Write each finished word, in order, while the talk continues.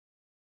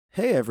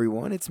Hey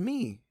everyone, it's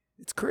me.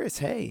 It's Chris.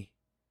 Hey.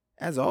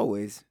 As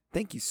always,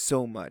 thank you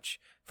so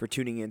much for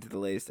tuning in to the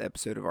latest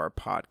episode of our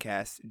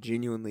podcast.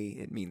 Genuinely,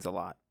 it means a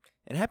lot.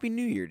 And Happy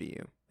New Year to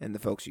you and the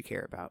folks you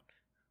care about.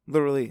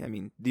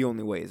 Literally, the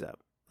only way is up.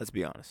 Let's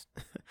be honest.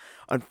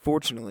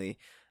 Unfortunately,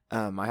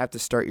 I have to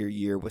start your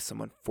year with some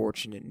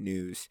unfortunate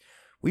news.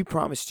 We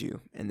promised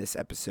you in this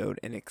episode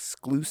an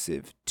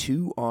exclusive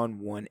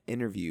 2-on-1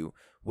 interview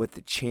with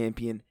the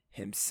champion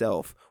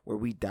himself, where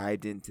we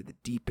dived into the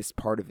deepest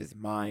part of his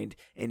mind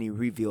and he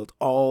revealed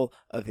all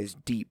of his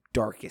deep,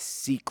 darkest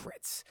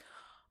secrets.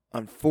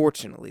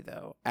 Unfortunately,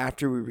 though,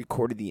 after we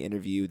recorded the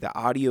interview, the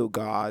audio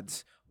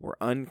gods were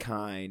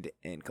unkind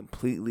and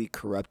completely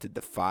corrupted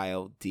the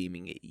file,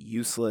 deeming it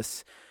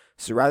useless.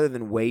 So rather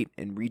than wait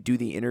and redo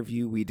the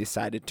interview, we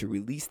decided to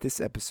release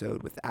this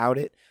episode without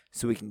it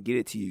so we can get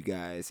it to you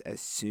guys as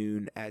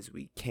soon as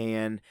we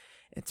can.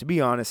 And to be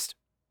honest,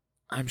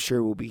 I'm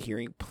sure we'll be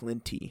hearing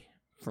plenty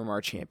from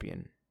our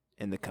champion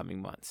in the coming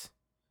months.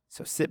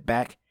 So sit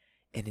back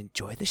and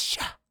enjoy the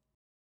show.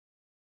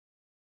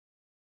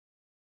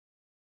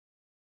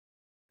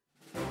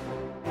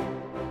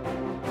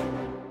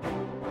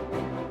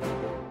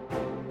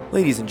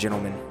 Ladies and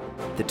gentlemen,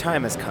 the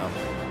time has come.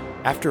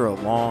 After a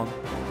long,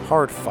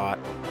 hard-fought,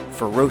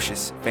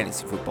 ferocious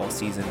fantasy football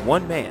season,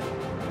 one man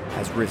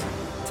has risen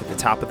to the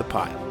top of the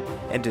pile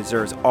and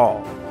deserves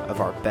all of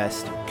our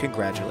best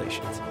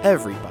congratulations.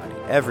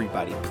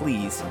 Everybody,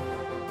 please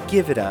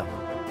give it up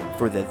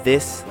for the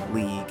This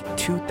League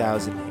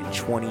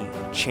 2020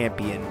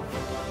 champion,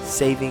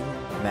 Saving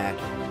Matt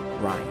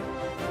Ryan.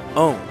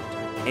 Owned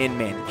and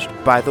managed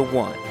by the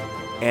one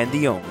and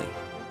the only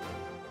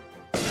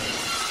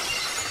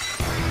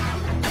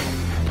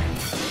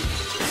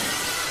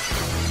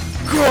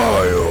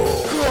Kyle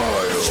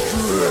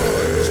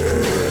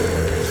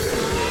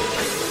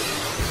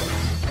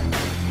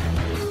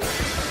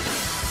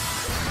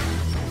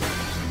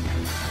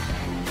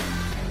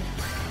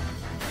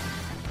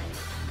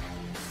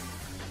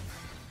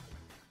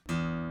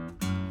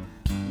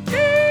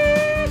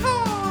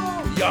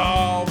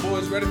Y'all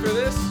boys ready for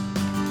this?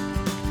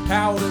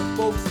 Howdy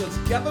folks, let's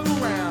gather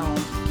around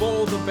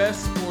for the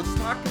best sports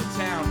talk in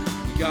town.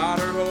 We got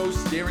our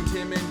hosts, Darren,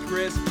 Tim, and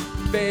Chris.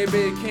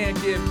 Baby,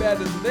 can't get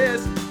better than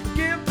this.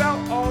 Give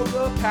out all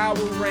the power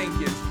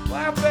rankings.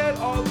 Laugh at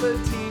all the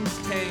teams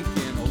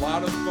tanking. A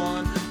lot of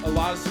fun, a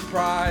lot of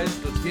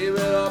surprise. Let's give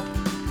it up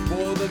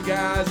for the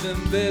guys in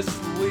this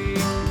league.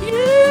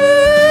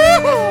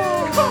 Yeah!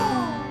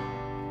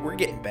 We're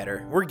getting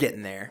better. We're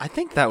getting there. I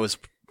think that was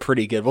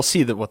pretty good. We'll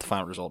see what the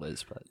final result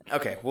is. But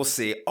Okay, we'll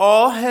see.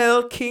 All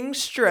hail King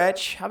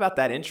Stretch. How about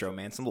that intro,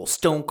 man? Some little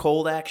Stone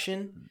Cold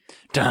action.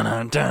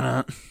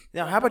 dun-dun.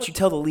 Now, how about you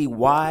tell the league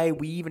why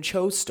we even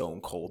chose Stone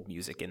Cold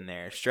music in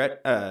there? Stretch.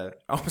 I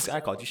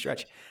called you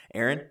Stretch.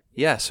 Aaron?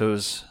 Yeah, so it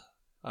was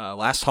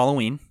last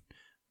Halloween,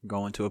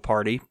 going to a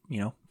party,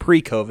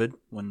 pre-COVID,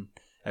 when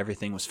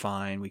everything was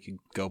fine. We could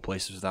go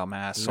places without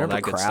masks. Remember all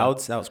that good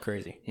crowds? stuff. That was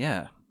crazy.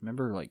 Yeah,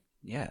 remember,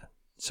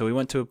 So we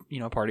went to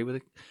a party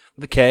with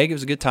a keg. It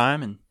was a good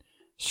time, and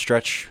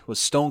Stretch was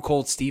Stone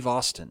Cold Steve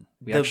Austin.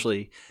 We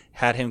actually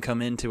had him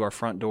come into our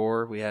front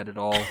door. We had it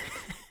all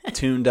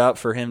tuned up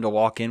for him to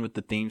walk in with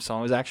the theme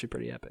song. It was actually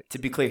pretty epic. To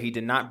be clear, he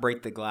did not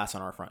break the glass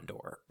on our front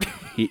door.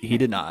 He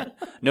did not.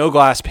 No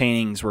glass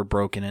paintings were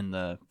broken in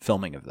the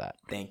filming of that.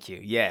 Thank you.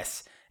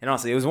 Yes. And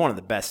honestly, it was one of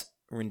the best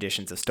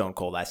renditions of Stone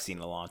Cold I've seen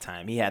in a long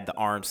time. He had the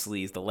arm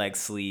sleeves, the leg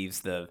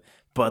sleeves, the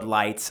Bud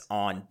Lights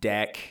on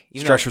deck.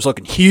 Stretch was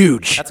looking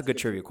huge. That's a good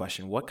trivia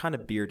question. What kind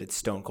of beer did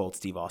Stone Cold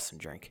Steve Austin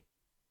drink?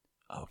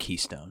 Oh,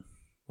 Keystone.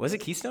 Was it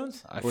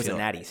Keystones? Or was it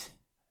Natty's?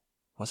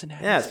 Was it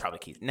Natty's? Yeah, it's probably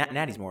Keystone.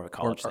 Natty's more of a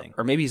college thing.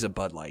 Or maybe he's a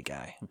Bud Light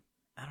guy.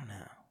 I don't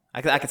know.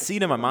 I could see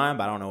it in my mind,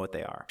 but I don't know what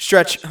they are.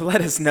 Stretch, let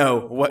us know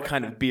what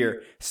kind of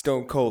beer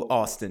Stone Cold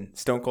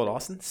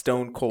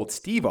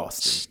Steve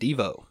Austin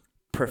Steve-O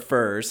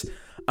prefers.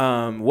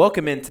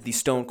 Welcome into the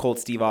Stone Cold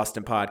Steve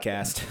Austin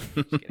podcast.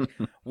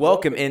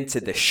 Welcome into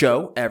the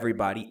show,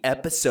 everybody.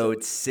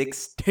 Episode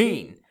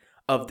 16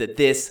 of the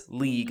This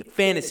League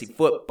Fantasy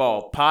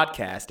Football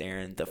podcast,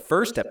 Aaron. The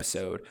first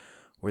episode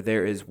where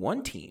there is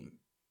one team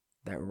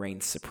that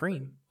reigns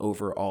supreme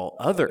over all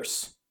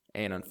others.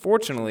 And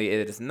unfortunately,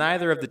 it is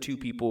neither of the two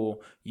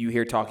people you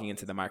hear talking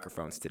into the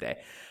microphones today.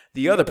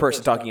 The other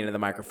person talking into the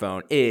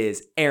microphone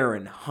is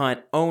Aaron Hunt,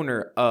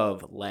 owner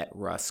of Let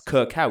Russ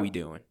Cook. How we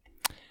doing?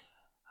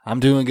 I'm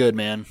doing good,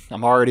 man.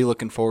 I'm already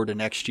looking forward to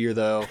next year,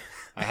 though.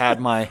 I had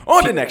my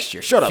on to next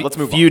year. Shut up. Let's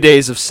move on. Few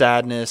days of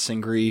sadness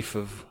and grief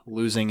of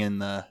losing in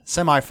the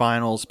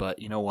semifinals,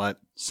 but you know what?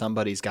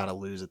 Somebody's got to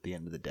lose at the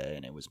end of the day,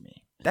 and it was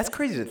me. That's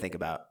crazy to think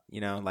about.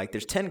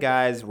 There's 10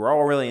 guys. We're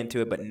all really into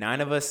it, but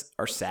 9 of us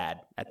are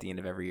sad at the end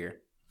of every year.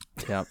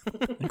 Yep,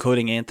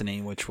 including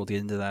Anthony, which we'll get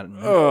into that in a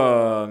minute.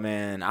 Oh,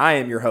 man. I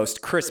am your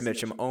host, Chris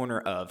Mitchum, owner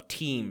of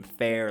Team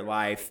Fair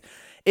Life.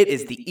 It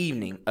is the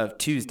evening of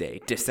Tuesday,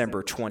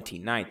 December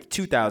 29th,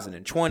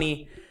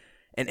 2020.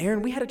 And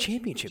Aaron, we had a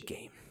championship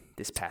game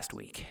this past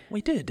week.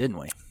 We did, didn't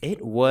we?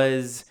 It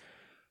was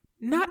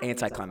not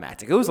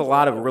anticlimactic. It was a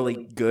lot of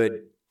really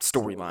good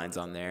storylines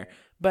on there.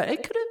 But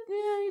it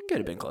could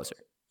have been closer.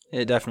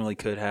 It definitely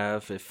could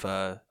have if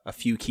a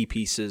few key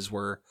pieces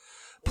were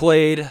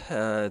played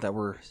that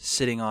were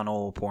sitting on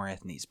old poor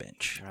Anthony's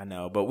bench. I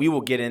know, but we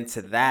will get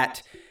into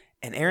that.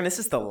 And Aaron, this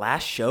is the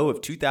last show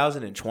of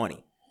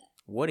 2020.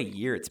 What a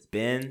year it's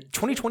been.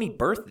 2020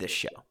 birthed this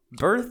show.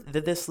 Birthed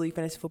the This League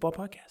Fantasy Football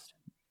Podcast.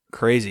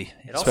 Crazy.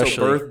 It also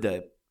birthed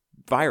the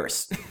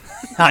virus.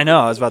 I know.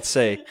 I was about to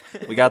say,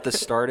 we got this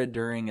started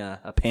during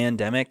a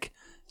pandemic.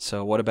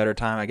 So what a better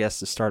time, I guess,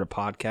 to start a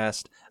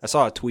podcast. I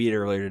saw a tweet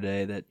earlier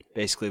today that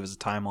basically was a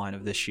timeline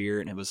of this year,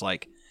 and it was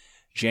like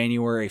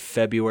January,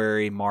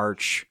 February,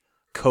 March,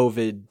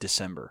 COVID,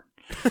 December.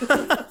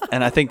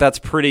 And I think that's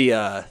pretty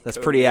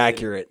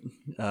accurate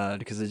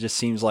because it just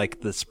seems like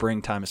the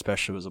springtime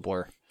especially was a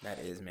blur. That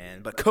is,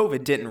 man. But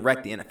COVID didn't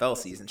wreck the NFL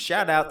season.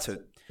 Shout out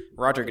to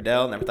Roger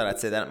Goodell. Never thought I'd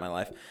say that in my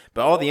life.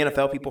 But all the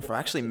NFL people for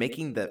actually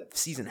making the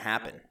season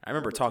happen. I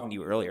remember talking to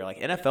you earlier. Like,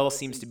 NFL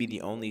seems to be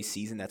the only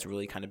season that's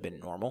really kind of been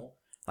normal.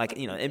 Like,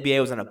 you know, NBA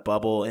was in a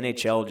bubble.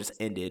 NHL just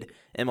ended.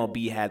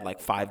 MLB had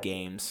like 5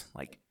 games.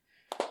 Like,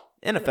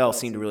 NFL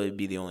seemed to really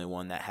be the only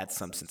one that had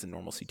some sense of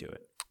normalcy to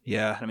it.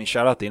 Yeah, I mean,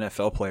 shout out the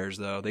NFL players,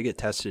 though. They get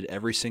tested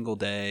every single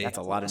day. That's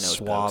a lot of nose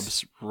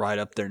swabs right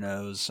up their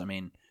nose. I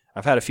mean,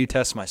 I've had a few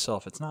tests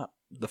myself. It's not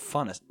the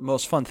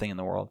most fun thing in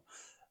the world.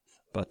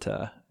 But,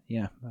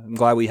 yeah, I'm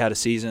glad we had a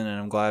season,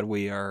 and I'm glad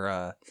we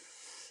are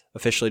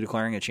officially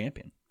declaring a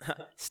champion.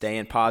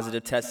 Staying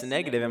positive, testing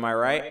negative, am I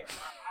right?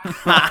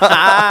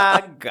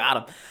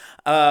 Got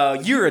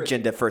him. Your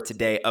agenda for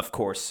today, of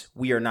course,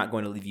 we are not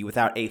going to leave you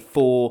without a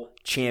full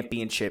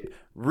championship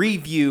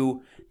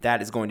review.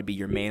 That is going to be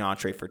your main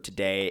entree for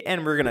today.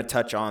 And we're going to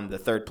touch on the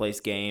third place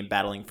game,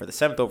 battling for the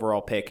 7th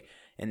overall pick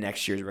in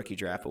next year's rookie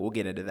draft. But we'll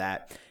get into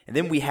that. And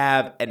then we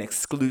have an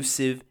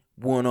exclusive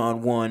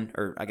one-on-one,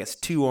 or I guess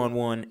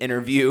 2-on-1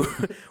 interview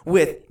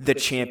with the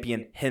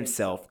champion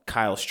himself,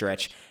 Kyle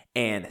Stretch,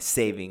 and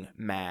Saving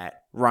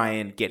Matt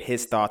Ryan. Get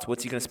his thoughts.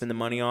 What's he going to spend the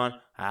money on?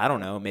 I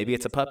don't know. Maybe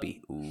it's a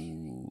puppy.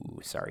 Ooh,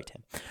 sorry,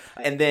 Tim.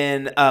 And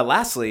then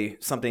lastly,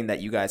 something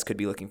that you guys could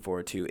be looking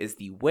forward to is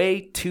the way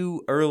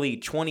too early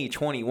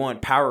 2021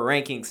 power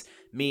rankings.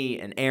 Me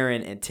and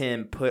Aaron and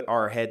Tim put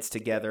our heads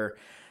together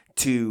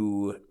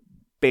to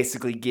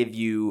basically give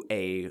you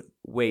a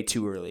way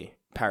too early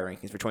power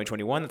rankings for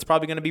 2021. That's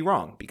probably going to be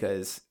wrong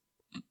because,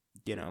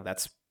 you know,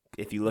 that's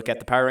if you look at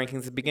the power rankings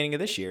at the beginning of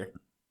this year,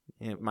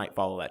 it might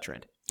follow that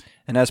trend.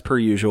 And as per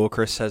usual,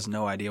 Chris has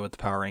no idea what the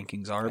power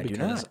rankings are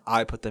because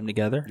I put them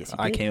together. Yes,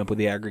 I came up with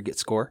the aggregate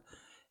score.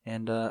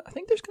 And I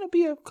think there's going to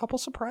be a couple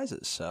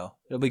surprises. So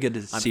it'll be good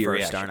to see your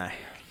reaction. Aren't I?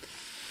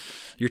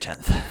 You're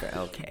 10th.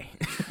 Okay.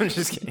 I'm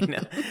just kidding. No.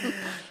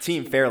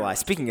 Team Fairlife.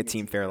 Speaking of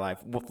Team Fairlife,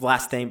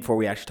 last thing before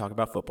we actually talk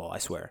about football, I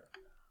swear.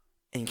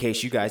 In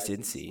case you guys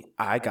didn't see,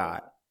 I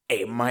got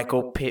a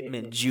Michael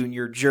Pittman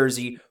Jr.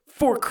 jersey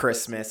for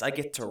Christmas. I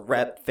get to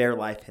rep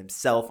Fairlife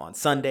himself on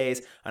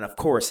Sundays. And of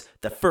course,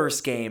 the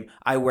first game,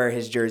 I wear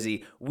his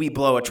jersey. We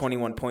blow a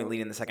 21-point lead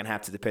in the second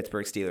half to the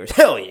Pittsburgh Steelers.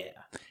 Hell yeah.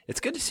 It's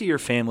good to see your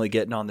family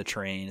getting on the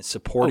train,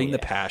 supporting the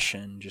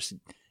passion, just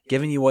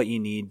giving you what you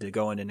need to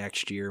go into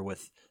next year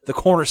with the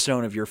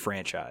cornerstone of your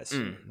franchise,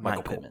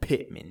 Michael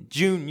Pittman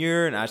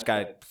Jr. And I just got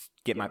to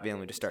get my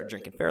family to start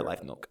drinking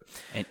Fairlife milk.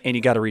 And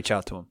you got to reach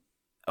out to him.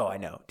 Oh, I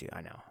know, dude.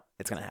 I know.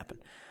 It's going to happen.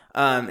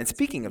 And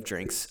speaking of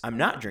drinks, I'm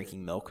not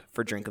drinking milk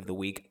for drink of the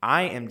week.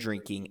 I am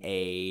drinking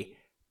a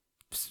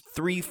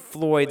 3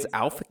 Floyd's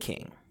Alpha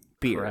King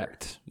beer.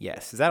 Correct.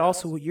 Yes. Is that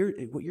also what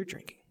you're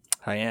drinking?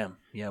 I am.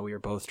 Yeah, we are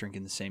both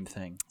drinking the same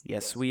thing.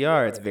 Yes, we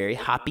are. It's very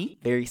hoppy,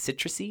 very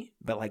citrusy,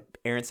 but like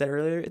Aaron said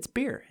earlier, it's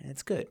beer and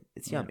it's good.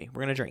 It's yummy.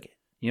 We're gonna drink it.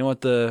 You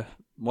know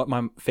what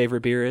my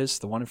favorite beer is?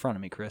 The one in front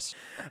of me, Chris.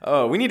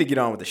 Oh, we need to get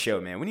on with the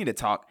show, man. We need to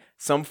talk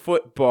some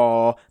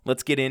football.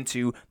 Let's get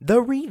into the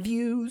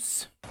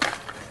reviews.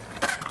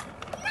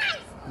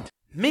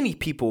 Many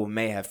people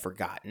may have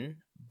forgotten,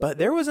 but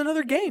there was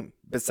another game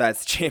besides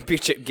the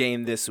championship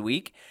game this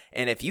week.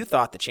 And if you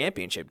thought the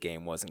championship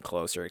game wasn't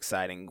close or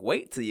exciting,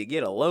 wait till you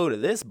get a load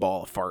of this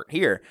ball of fart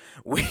here.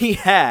 We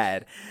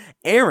had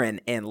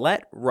Aaron and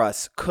Let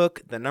Russ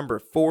Cook, the number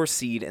 4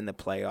 seed in the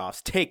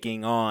playoffs,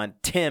 taking on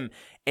Tim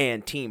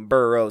and Team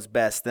Burrow's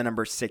Best, the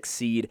number 6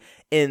 seed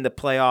in the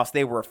playoffs.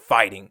 They were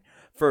fighting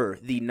for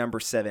the number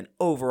 7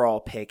 overall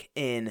pick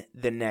in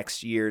the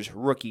next year's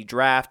rookie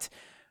draft,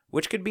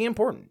 which could be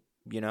important.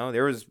 You know,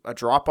 there was a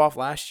drop-off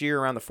last year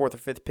around the 4th or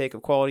 5th pick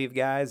of quality of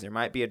guys. There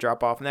might be a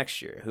drop-off next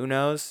year. Who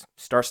knows?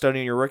 Start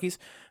studying your rookies.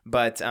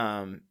 But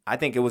I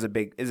think it was a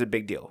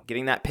big deal.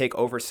 Getting that pick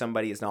over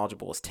somebody as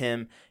knowledgeable as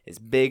Tim is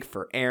big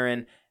for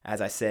Aaron.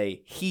 As I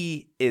say,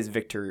 he is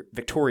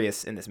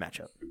victorious in this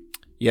matchup.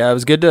 Yeah, it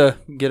was good to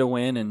get a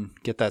win and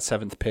get that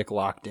 7th pick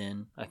locked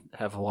in. I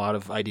have a lot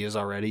of ideas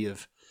already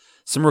of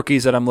some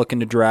rookies that I'm looking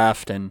to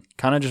draft and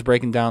kind of just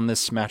breaking down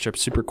this matchup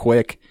super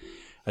quick.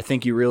 I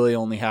think you really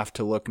only have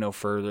to look no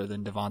further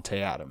than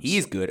Devontae Adams.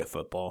 He's good at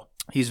football.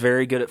 He's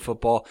very good at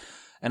football.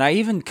 And I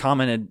even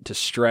commented to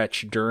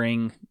Stretch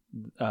during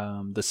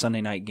the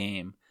Sunday night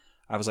game.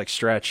 I was like,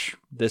 Stretch,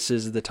 this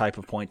is the type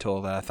of point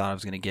total that I thought I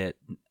was going to get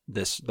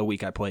the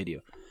week I played you.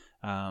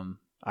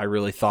 I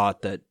really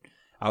thought that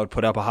I would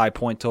put up a high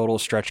point total.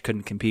 Stretch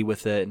couldn't compete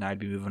with it, and I'd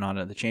be moving on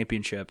to the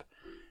championship.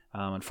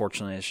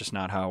 Unfortunately, it's just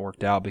not how it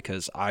worked out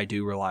because I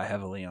do rely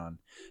heavily on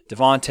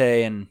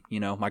Devontae and,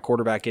 my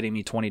quarterback getting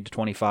me 20 to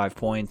 25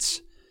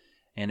 points,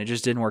 and it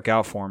just didn't work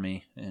out for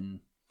me. And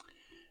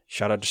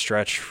shout out to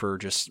Stretch for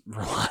just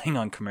relying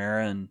on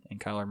Kamara and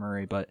Kyler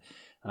Murray. But,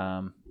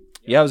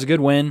 it was a good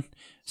win.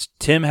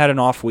 Tim had an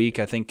off week.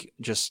 I think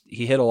just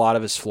he hit a lot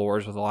of his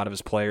floors with a lot of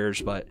his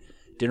players, but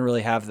didn't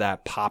really have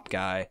that pop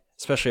guy,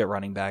 especially at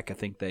running back. I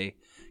think they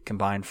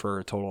combined for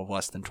a total of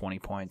less than 20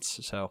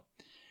 points. So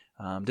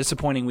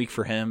disappointing week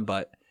for him,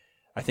 but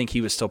I think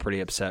he was still pretty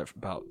upset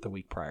about the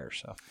week prior.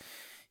 So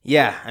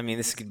yeah, I mean,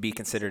 this could be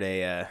considered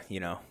a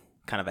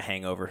kind of a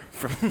hangover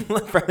from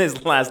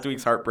his last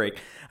week's heartbreak.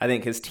 I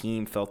think his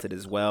team felt it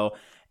as well.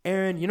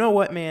 Aaron, you know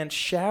what, man?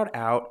 Shout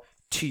out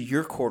to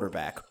your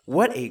quarterback.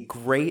 What a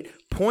great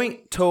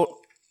point total.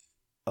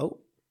 Oh,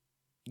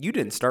 you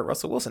didn't start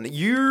Russell Wilson.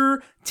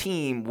 Your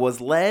team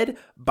was led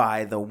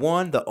by the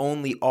one, the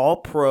only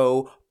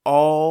all-pro,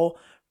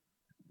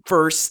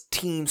 all-first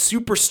team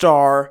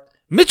superstar,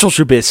 Mitchell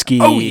Trubisky.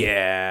 Oh,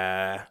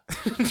 yeah.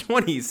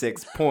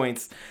 26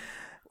 points.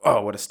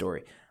 Oh, what a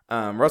story.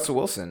 Russell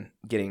Wilson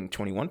getting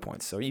 21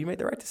 points. So you made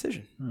the right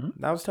decision.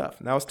 Mm-hmm. That was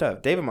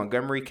tough. David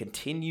Montgomery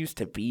continues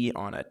to be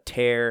on a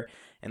tear.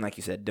 And like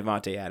you said,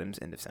 Devontae Adams,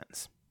 end of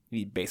sentence.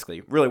 He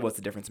basically really was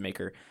the difference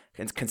maker.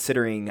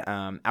 Considering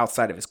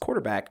outside of his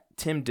quarterback,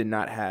 Tim did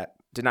not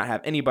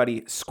have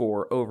anybody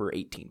score over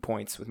 18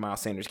 points, with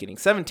Miles Sanders getting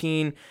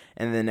 17,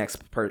 and the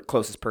next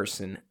closest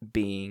person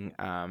being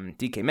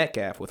DK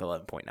Metcalf with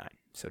 11.9.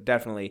 So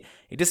definitely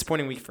a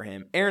disappointing week for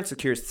him. Aaron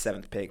secures the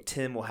 7th pick.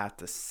 Tim will have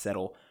to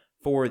settle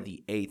for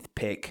the 8th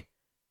pick.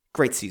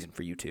 Great season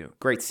for you two.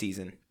 Great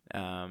season.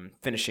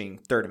 Finishing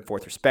 3rd and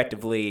 4th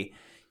respectively.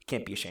 You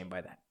can't be ashamed by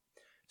that.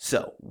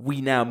 So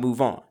we now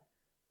move on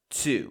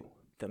to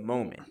the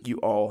moment you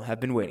all have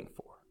been waiting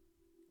for.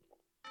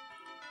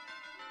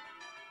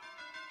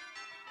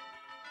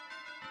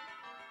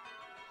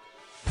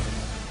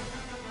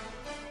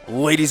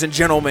 Ladies and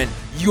gentlemen,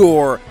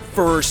 your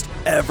first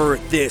ever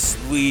This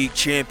League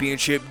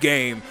championship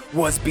game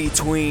was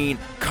between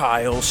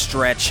Kyle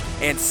Stretch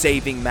and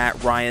Saving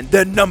Matt Ryan,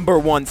 the number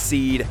 1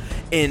 seed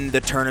in the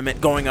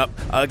tournament, going up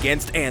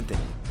against Anthony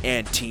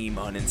and Team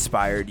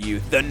Uninspired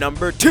Youth, the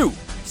number 2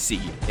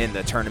 seed in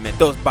the tournament.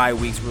 Those bye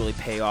weeks really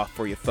pay off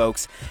for you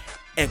folks.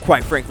 And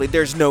quite frankly,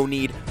 there's no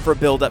need for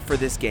build-up for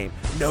this game.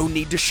 No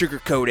need to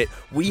sugarcoat it.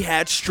 We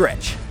had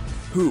Stretch,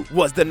 who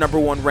was the number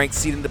 1 ranked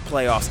seed in the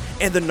playoffs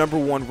and the number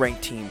 1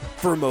 ranked team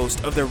for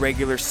most of the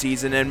regular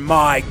season. And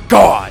my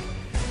God,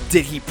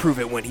 did he prove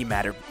it when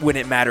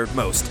it mattered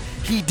most.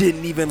 He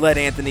didn't even let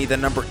Anthony, the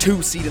number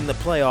 2 seed in the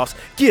playoffs,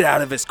 get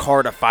out of his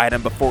car to fight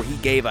him before he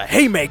gave a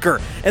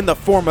haymaker in the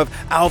form of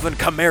Alvin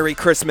Kamara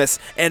Christmas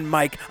and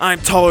Mike, I'm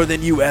taller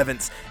than you,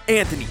 Evans.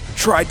 Anthony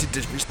tried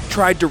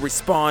to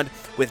respond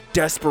with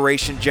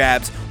desperation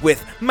jabs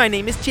with my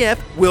name is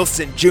Jeff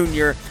Wilson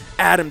Jr.,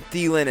 Adam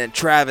Thielen, and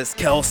Travis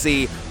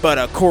Kelce, but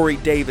a Corey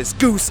Davis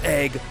goose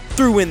egg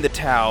threw in the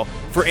towel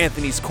for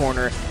Anthony's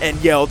corner and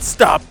yelled,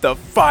 "Stop the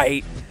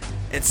fight!"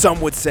 And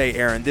some would say,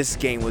 Aaron, this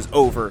game was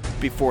over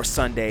before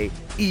Sunday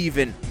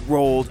even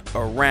rolled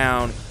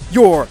around.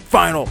 Your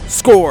final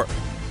score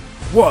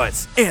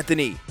was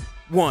Anthony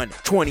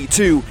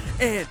 122,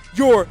 and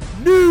your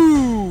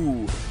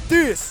new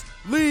This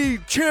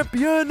League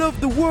champion of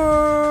the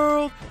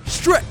world,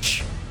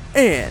 Stretch,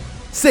 and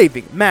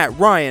Saving Matt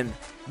Ryan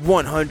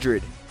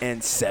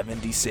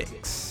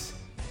 176.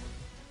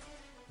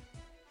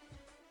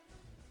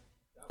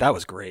 That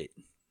was great.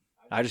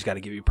 I just got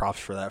to give you props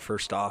for that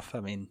first off.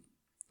 I mean,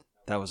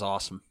 that was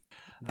awesome.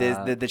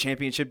 The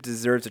championship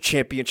deserves a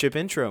championship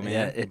intro, man.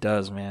 Yeah, it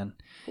does, man.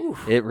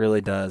 Oof. It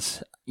really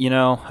does.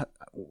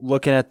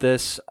 Looking at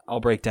this, I'll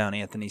break down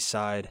Anthony's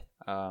side.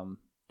 The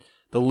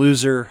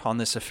loser on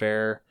this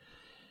affair,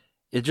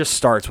 it just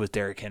starts with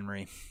Derrick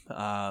Henry.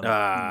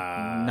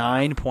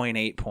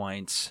 9.8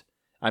 points.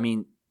 I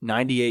mean,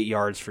 98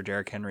 yards for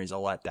Derrick Henry is a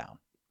letdown,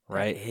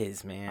 right? It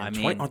is, man. I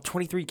mean, on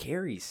 23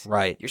 carries.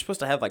 Right. You're supposed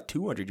to have like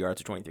 200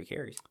 yards or 23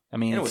 carries. I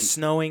mean, and it was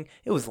snowing.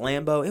 It was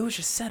Lambeau. It was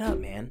just set up,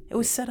 man. It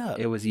was set up.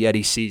 It was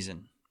Yeti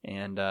season,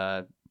 and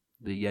the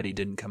Yeti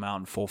didn't come out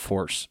in full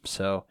force.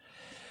 So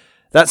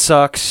that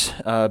sucks,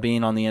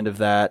 being on the end of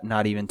that.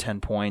 Not even 10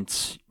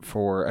 points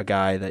for a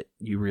guy that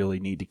you really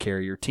need to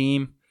carry your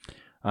team.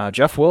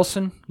 Jeff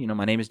Wilson,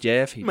 my name is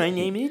Jeff. My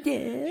name is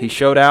Jeff. He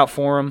showed out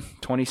for him,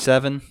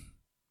 27.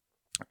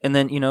 And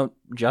then,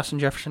 Justin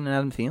Jefferson and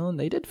Adam Thielen,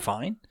 they did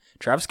fine.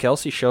 Travis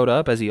Kelce showed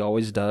up, as he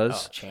always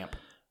does. Oh, champ.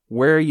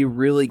 Where you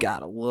really got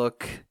to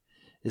look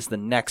is the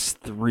next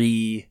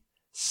 3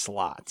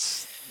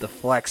 slots. The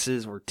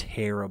flexes were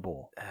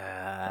terrible.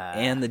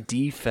 And the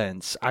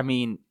defense. I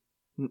mean,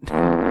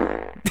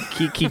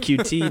 Kiki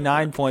QT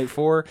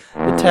 9.4.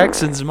 The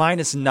Texans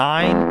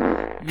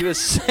 -9. You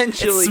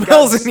essentially it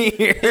smells in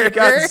here. You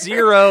got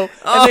 0.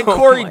 And then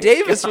Corey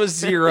Davis was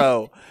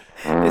 0.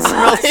 It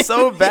smells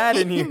so bad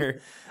in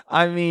here.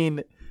 I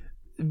mean,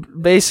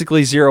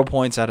 basically 0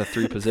 points out of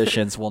 3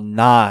 positions will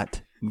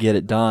not get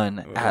it done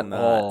at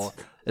all.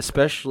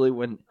 Especially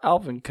when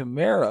Alvin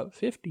Kamara,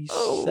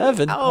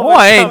 57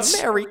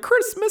 points. Merry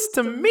Christmas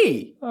to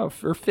me.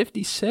 For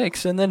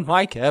 56. And then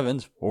Mike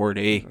Evans,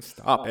 40.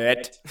 Stop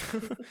it.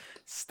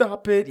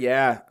 Stop it.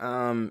 Yeah.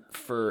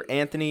 For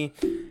Anthony,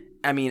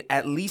 I mean,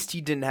 at least he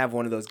didn't have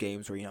one of those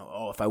games where,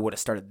 if I would have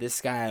started this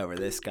guy over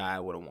this guy, I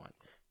would have won.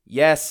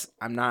 Yes,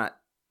 I'm not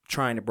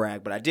trying to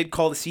brag, but I did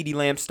call the CeeDee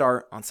Lamb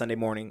start on Sunday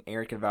morning.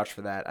 Aaron can vouch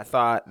for that. I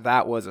thought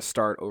that was a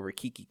start over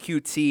Keke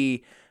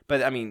QT.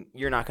 But, I mean,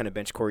 you're not going to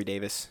bench Corey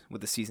Davis with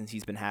the seasons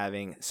he's been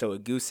having. So a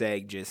goose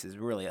egg just is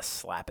really a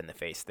slap in the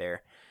face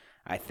there,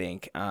 I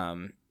think.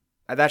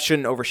 That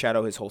shouldn't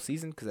overshadow his whole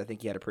season because I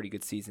think he had a pretty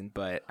good season.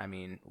 But, I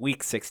mean,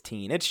 week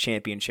 16, it's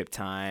championship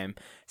time.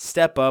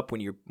 Step up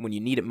when you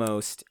need it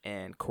most.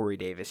 And Corey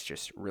Davis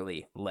just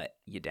really let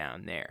you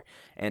down there.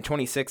 And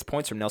 26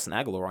 points from Nelson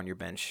Aguilar on your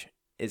bench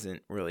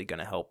isn't really going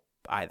to help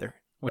either.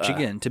 Which,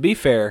 again, to be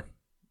fair,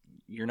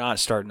 you're not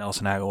starting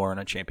Nelson Aguilar in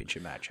a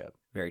championship matchup.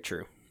 Very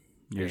true.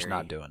 You're just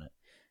not doing it.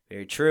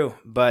 Very true.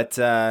 But,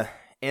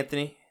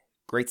 Anthony,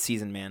 great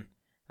season, man.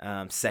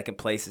 Second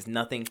place is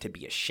nothing to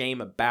be ashamed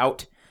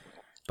about.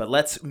 But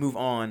let's move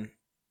on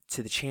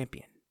to the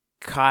champion.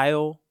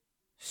 Kyle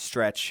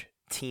Stretch,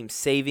 team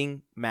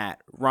saving Matt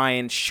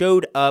Ryan,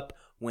 showed up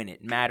when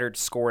it mattered,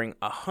 scoring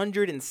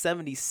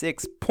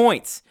 176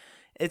 points.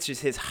 It's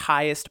just his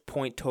highest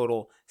point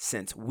total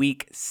since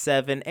week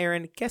 7.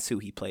 Aaron, guess who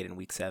he played in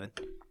week 7?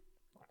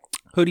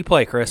 Who'd he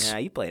play, Chris? Yeah,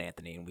 he played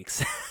Anthony in week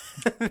 7.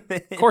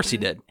 Of course he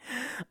did.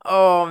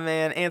 Oh,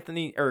 man,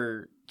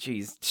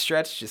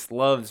 Stretch just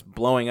loves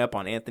blowing up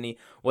on Anthony.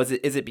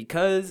 Is it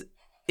because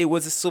it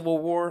was a civil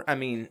war? I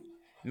mean,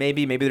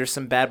 maybe there's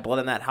some bad blood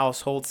in that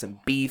household, some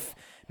beef.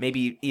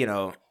 Maybe,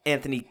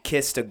 Anthony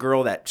kissed a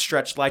girl that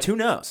Stretch liked. Who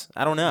knows?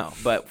 I don't know.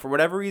 But for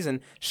whatever reason,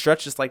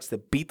 Stretch just likes to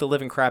beat the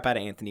living crap out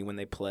of Anthony when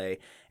they play.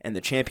 And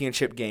the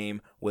championship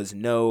game was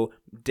no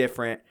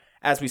different.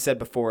 As we said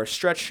before,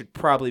 Stretch should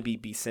probably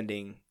be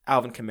sending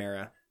Alvin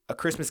Kamara a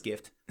Christmas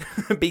gift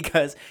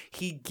because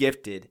he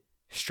gifted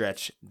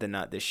Stretch the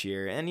nut this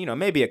year. And,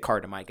 maybe a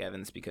card to Mike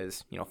Evans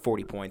because,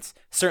 40 points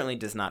certainly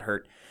does not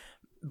hurt.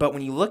 But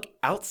when you look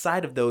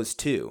outside of those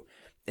two,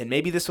 and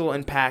maybe this will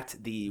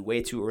impact the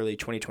way too early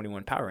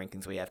 2021 power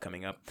rankings we have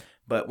coming up,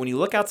 but when you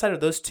look outside of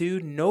those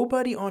two,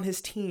 nobody on his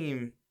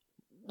team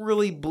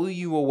really blew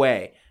you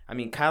away. I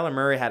mean, Kyler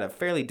Murray had a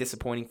fairly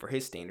disappointing for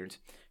his standards,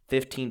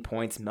 15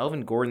 points.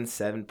 Melvin Gordon,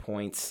 7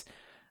 points.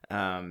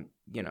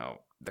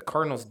 The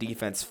Cardinals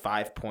defense,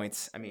 5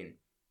 points. I mean,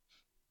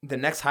 the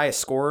next highest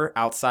scorer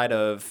outside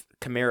of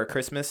Kamara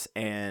Christmas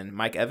and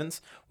Mike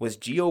Evans was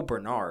Gio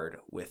Bernard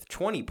with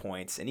 20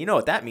 points. And you know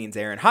what that means,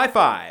 Aaron. High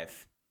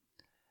five.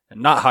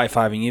 And not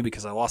high-fiving you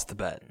because I lost the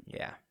bet.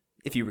 Yeah.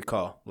 If you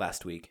recall,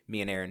 last week, me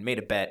and Aaron made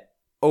a bet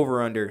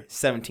over under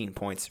 17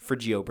 points for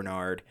Gio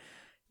Bernard,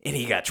 and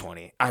he got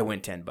 20. I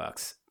win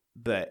 $10.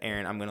 But,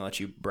 Aaron, I'm going to let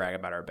you brag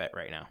about our bet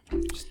right now.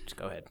 Just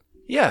go ahead.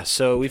 Yeah,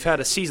 so we've had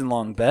a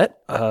season-long bet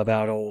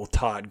about old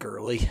Todd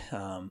Gurley.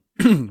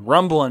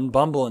 Rumbling,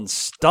 bumbling,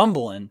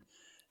 stumbling.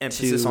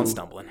 Emphasis on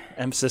stumbling.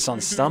 Emphasis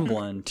on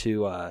stumbling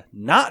to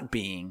not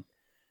being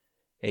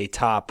a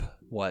top,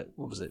 what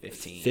was it?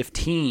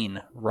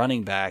 15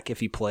 running back if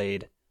he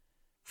played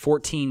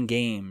 14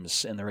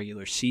 games in the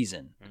regular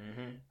season.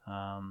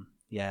 Mm-hmm.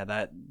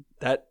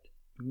 That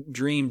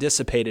dream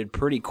dissipated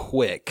pretty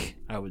quick,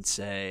 I would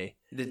say.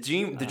 The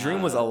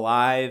dream was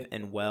alive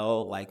and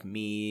well, like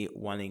me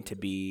wanting to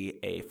be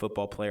a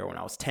football player when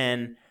I was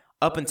 10,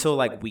 up until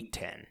like week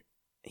 10.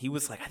 I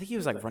think he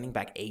was running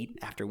back 8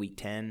 after week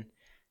 10,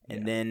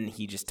 and then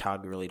he just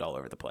Todd Gurley'd all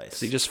over the place.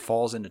 So he just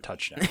falls into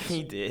touchdowns.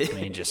 He did. I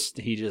mean,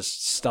 he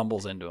just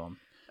stumbles into them.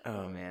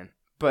 Oh man.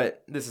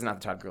 But this is not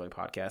the Todd Gurley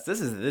podcast.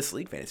 This is the This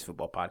League Fantasy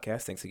Football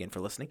podcast. Thanks again for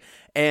listening.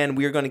 And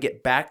we are going to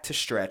get back to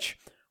Stretch.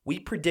 We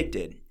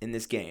predicted in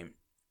this game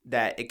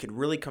that it could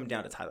really come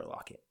down to Tyler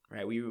Lockett.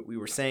 Right, we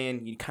were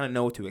saying you kind of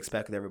know what to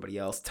expect with everybody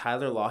else.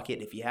 Tyler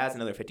Lockett, if he has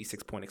another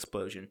 56-point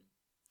explosion,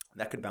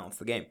 that could balance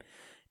the game.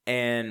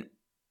 And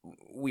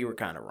we were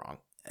kind of wrong.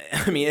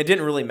 I mean, it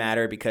didn't really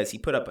matter because he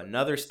put up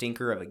another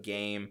stinker of a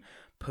game,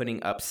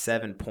 putting up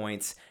 7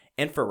 points.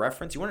 And for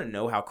reference, you want to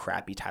know how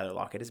crappy Tyler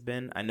Lockett has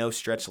been? I know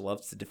Stretch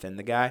loves to defend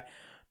the guy,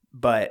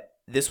 but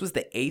this was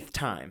the 8th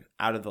time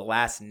out of the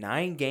last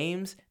 9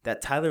 games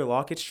that Tyler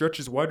Lockett,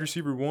 Stretch's wide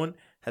receiver 1,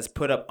 has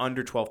put up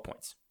under 12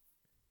 points.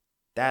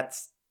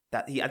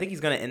 I think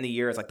he's going to end the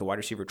year as like the wide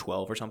receiver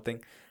 12 or something.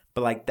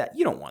 But like that,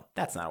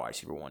 that's not wide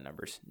receiver 1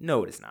 numbers.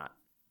 No, it is not.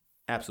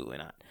 Absolutely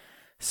not.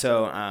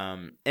 So,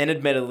 and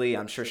admittedly,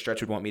 I'm sure Stretch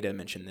would want me to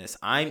mention this.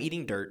 I'm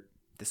eating dirt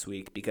this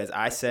week because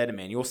I said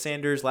Emmanuel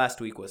Sanders last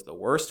week was the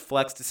worst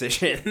flex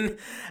decision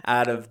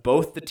out of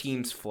both the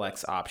team's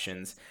flex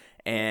options.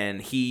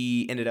 And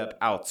he ended up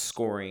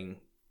outscoring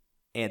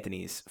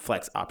Anthony's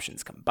flex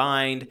options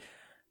combined.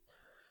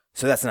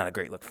 So that's not a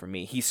great look for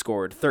me. He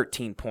scored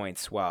 13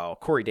 points while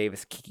Corey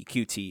Davis, Kiki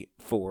Kuti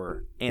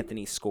for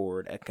Anthony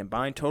scored a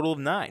combined total of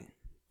 9.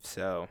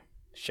 So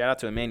shout out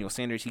to Emmanuel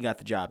Sanders. He got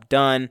the job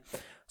done.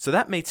 So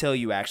that may tell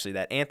you actually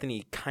that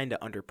Anthony kind of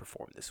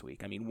underperformed this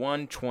week. I mean,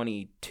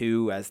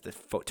 122 as the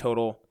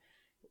total.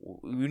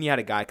 When you had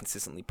a guy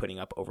consistently putting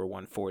up over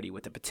 140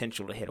 with the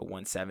potential to hit a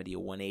 170, a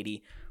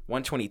 180,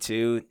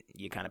 122,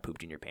 you kind of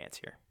pooped in your pants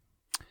here.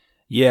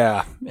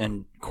 Yeah,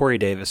 and Corey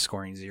Davis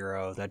scoring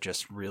 0, that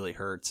just really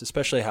hurts,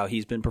 especially how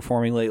he's been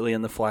performing lately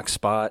in the flex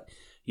spot.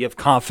 You have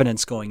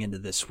confidence going into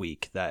this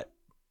week that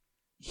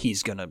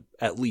he's going to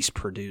at least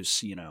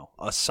produce,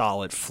 a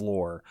solid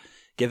floor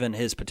given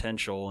his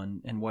potential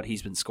and what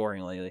he's been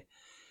scoring lately.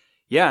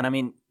 Yeah, and I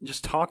mean,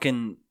 just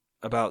talking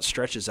about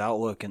Stretch's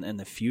outlook and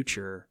the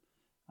future,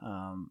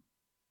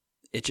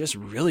 it just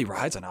really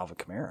rides on Alvin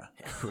Kamara.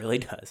 It really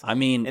does. I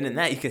mean, and in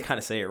that you could kind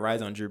of say it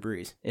rides on Drew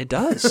Brees. It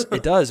does.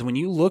 It does. When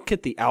you look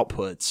at the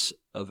outputs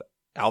of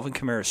Alvin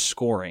Kamara's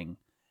scoring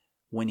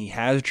when he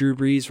has Drew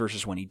Brees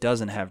versus when he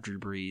doesn't have Drew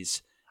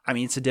Brees, I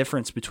mean, it's a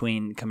difference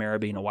between Kamara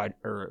being a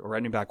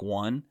running back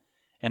 1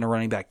 and a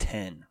running back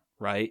 10,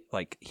 right?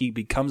 Like he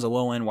becomes a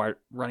low end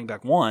running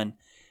back 1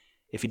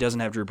 if he doesn't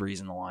have Drew Brees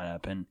in the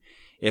lineup, and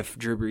if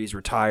Drew Brees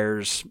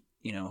retires,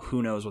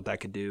 who knows what that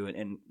could do.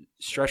 And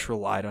Stretch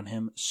relied on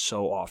him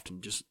so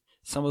often. Just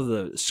some of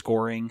the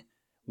scoring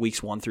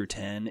weeks 1 through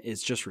 10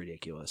 is just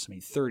ridiculous. I mean,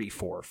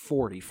 34,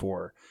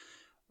 44,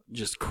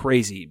 just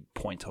crazy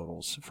point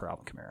totals for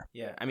Alvin Kamara.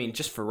 Yeah, I mean,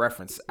 just for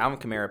reference, Alvin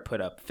Kamara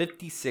put up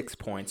 56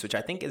 points, which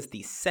I think is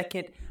the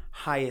second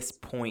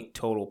highest point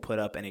total put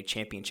up in a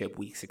championship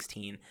week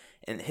 16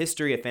 in the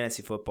history of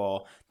fantasy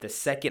football. The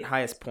second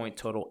highest point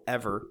total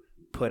ever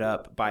put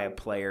up by a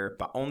player,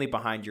 but only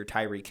behind your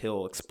Tyreek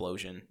Hill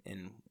explosion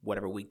in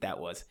whatever week that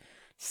was.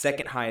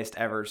 Second highest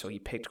ever, so he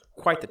picked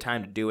quite the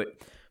time to do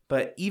it.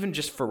 But even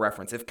just for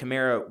reference, if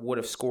Kamara would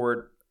have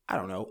scored,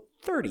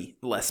 30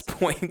 less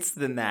points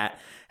than that,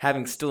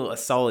 having still a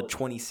solid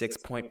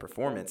 26-point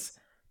performance,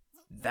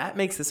 that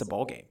makes this a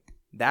ball game.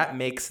 That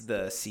makes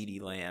the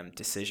CeeDee Lamb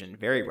decision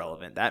very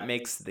relevant. That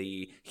makes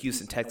the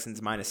Houston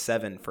Texans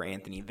 -7 for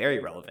Anthony very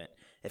relevant.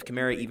 If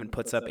Kamara even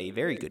puts up a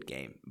very good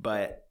game.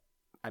 But,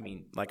 I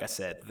mean, like I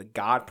said, the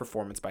God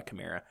performance by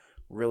Kamara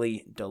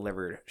really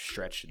delivered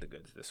Stretch to the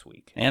goods this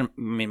week. And,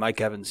 I mean,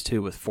 Mike Evans,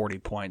 too, with 40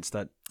 points.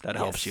 That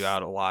helps you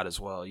out a lot as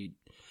well. You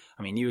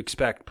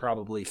expect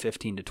probably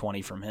 15 to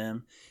 20 from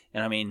him.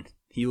 And, I mean,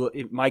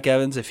 Mike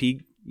Evans, if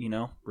he,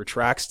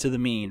 retracts to the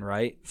mean,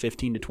 right,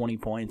 15 to 20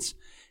 points,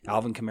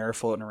 Alvin Kamara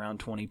floating around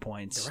 20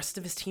 points. The rest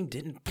of his team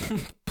didn't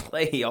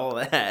play all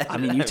that. I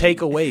mean, you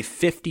take away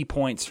 50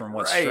 points from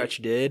what Stretch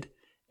did,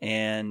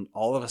 and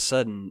all of a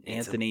sudden,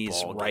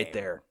 Anthony's right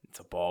there. It's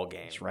a ball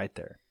game. It's right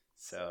there.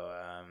 So,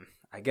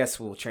 I guess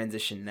we'll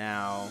transition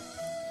now.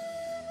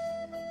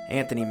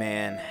 Anthony,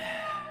 man,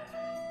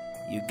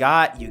 you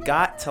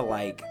got to,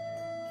 like,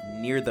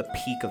 near the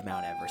peak of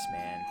Mount Everest,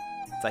 man.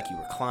 It's like you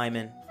were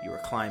climbing,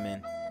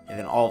 and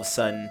then all of a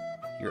sudden,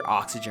 your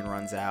oxygen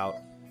runs out,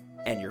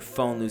 and your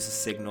phone loses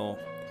signal,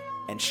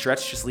 and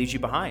Stretch just leaves you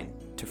behind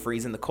to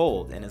freeze in the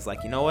cold, and is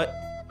like, you know what?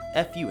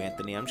 F you,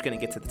 Anthony. I'm just going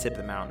to get to the tip of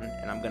the mountain,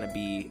 and I'm going to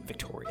be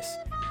victorious.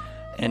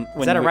 And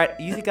is that right?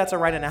 You think that's a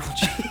right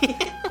analogy?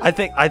 I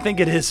think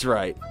it is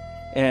right.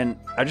 And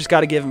I just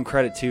got to give him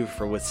credit, too,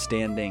 for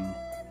withstanding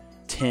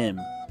Tim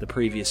the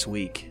previous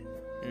week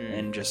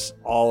and just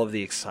all of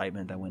the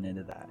excitement that went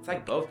into that. It's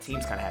like both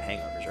teams kind of had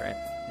hangovers, right?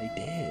 They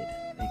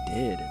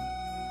did.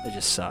 And it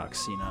just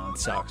sucks, It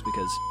sucks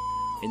because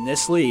in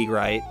this league,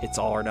 right, it's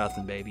all or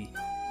nothing, baby.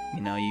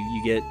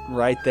 You get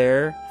right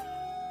there,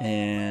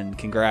 and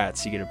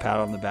congrats. You get a pat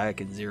on the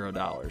back and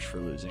 $0 for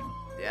losing.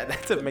 Yeah,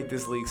 that's what make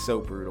this league so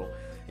brutal.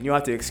 And you'll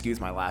have to excuse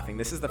my laughing.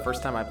 This is the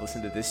first time I've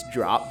listened to this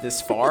drop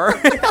this far,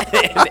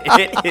 and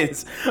it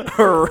is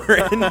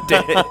horrendous.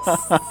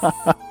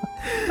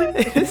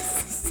 It is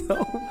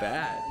so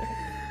bad.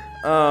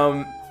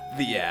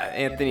 But yeah,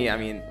 Anthony, I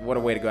mean, what a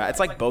way to go out. It's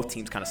like both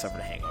teams kind of suffered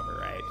a hangover,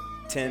 right?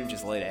 Tim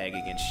just laid an egg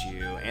against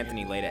you.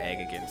 Anthony laid an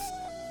egg against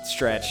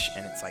Stretch.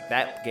 And it's like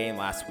that game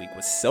last week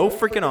was so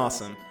freaking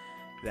awesome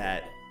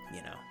that,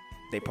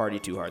 they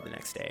partied too hard the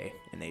next day,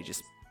 and they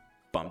just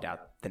bummed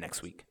out the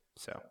next week.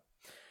 So,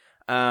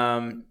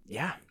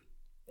 yeah,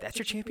 that's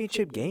your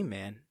championship game,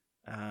 man.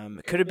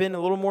 It could have been a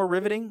little more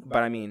riveting,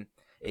 but I mean,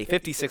 a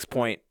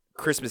 56-point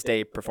Christmas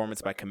Day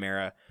performance by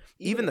Kamara.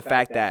 Even the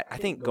fact that I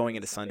think going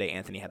into Sunday,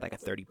 Anthony had like a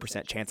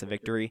 30% chance of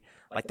victory.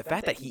 Like the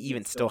fact that he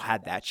even still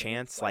had that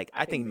chance, like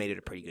I think made it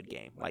a pretty good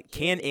game. Like,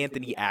 can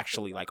Anthony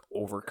actually like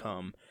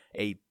overcome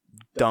a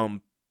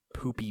dumb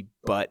poopy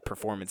butt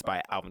performance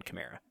by Alvin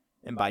Kamara?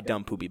 And by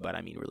dumb poopy butt,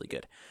 I mean really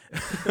good.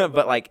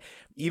 But like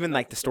even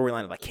like the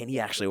storyline of like, can he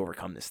actually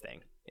overcome this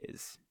thing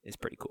is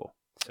pretty cool.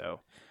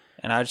 So,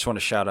 and I just want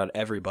to shout out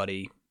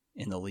everybody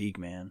in the league,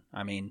 man.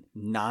 I mean,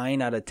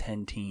 9 out of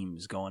 10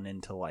 teams going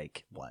into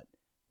like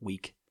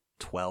week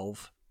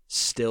 12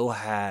 still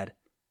had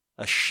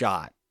a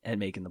shot at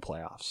making the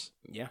playoffs.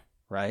 Yeah.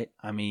 Right?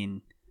 I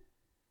mean,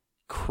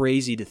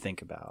 crazy to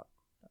think about.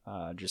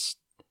 Just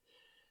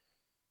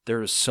there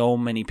was so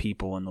many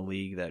people in the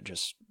league that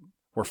just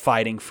were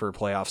fighting for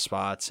playoff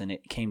spots, and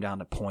it came down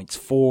to points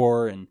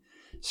 4, and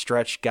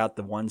Stretch got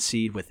the 1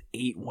 seed with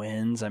 8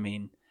 wins. I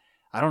mean,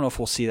 I don't know if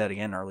we'll see that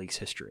again in our league's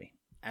history.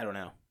 I don't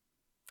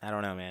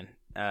know, man.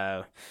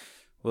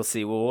 We'll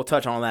see. We'll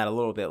touch on that a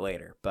little bit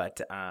later.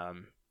 But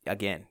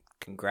again,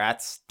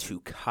 congrats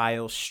to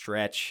Kyle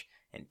Stretch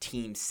and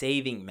team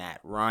saving Matt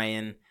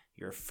Ryan,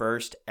 your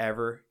first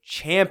ever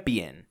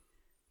champion.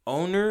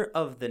 Owner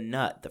of the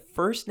nut, the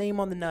first name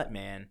on the nut,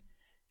 man.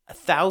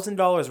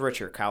 $1,000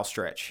 richer, Kyle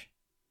Stretch,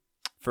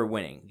 for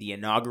winning the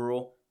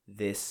inaugural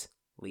This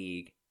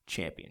League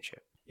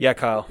Championship. Yeah,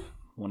 Kyle,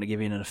 I want to give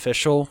you an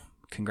official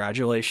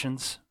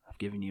congratulations. I've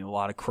given you a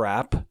lot of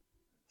crap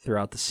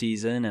throughout the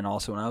season, and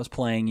also when I was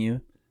playing you.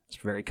 I was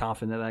very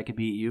confident that I could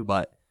beat you,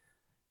 but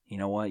you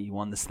know what? You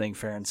won this thing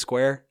fair and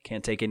square.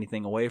 Can't take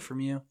anything away from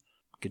you.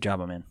 Good job,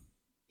 my man.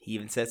 He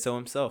even said so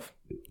himself.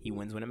 He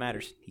wins when it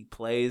matters. He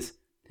plays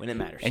when it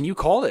matters. And you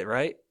called it,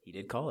 right? He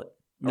did call it.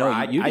 No,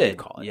 you I did.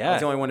 call it. Yeah. I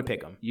was the only one to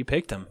pick him. You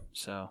picked him,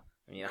 so.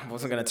 I mean, I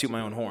wasn't going to toot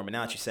my own horn, but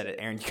now that you said it,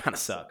 Aaron, you kind of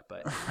suck,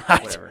 but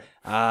whatever.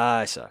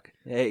 I suck.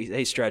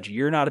 Hey, Stretch,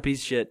 you're not a piece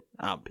of shit.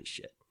 I'm a piece of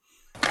shit.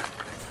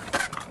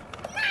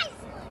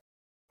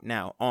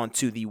 Now, on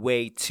to the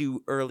way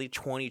too early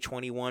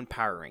 2021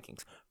 power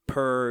rankings.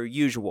 Per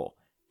usual,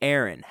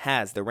 Aaron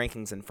has the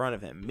rankings in front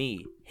of him.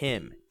 Me,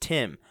 him,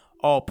 Tim,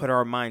 all put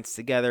our minds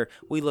together.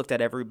 We looked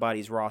at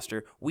everybody's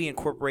roster. We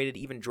incorporated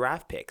even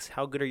draft picks.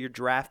 How good are your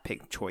draft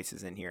pick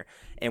choices in here?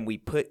 And we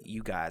put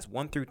you guys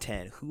 1 through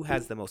 10. Who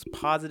has the most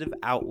positive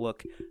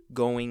outlook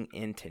going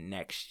into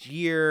next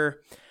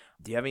year?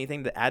 Do you have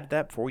anything to add to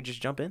that before we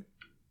just jump in?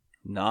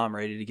 No, I'm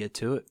ready to get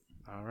to it.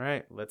 All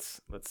right, let's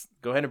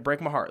go ahead and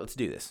break my heart. Let's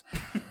do this.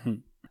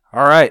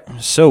 All right,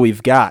 so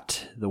we've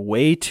got the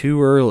way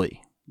too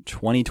early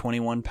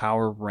 2021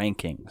 power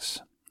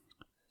rankings.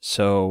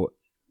 So,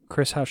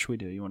 Chris, how should we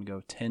do? You want to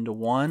go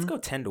 10-1? Let's go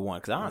 10-1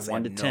 because I honestly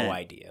have no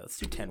idea. Let's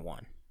do 10-1.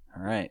 All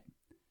right.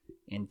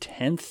 In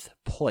 10th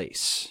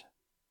place,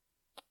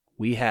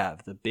 we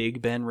have the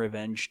Big Ben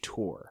Revenge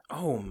Tour.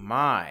 Oh,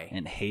 my.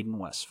 And Hayden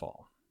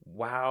Westfall.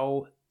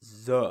 Wow.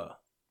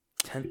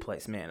 10th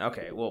place, man.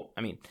 Okay, well,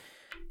 I mean,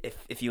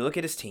 if you look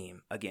at his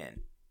team, again,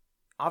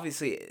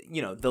 obviously,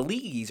 you know, the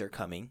leagues are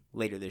coming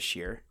later this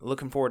year.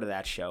 Looking forward to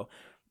that show.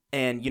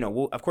 And, you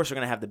know, of course, we're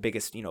going to have the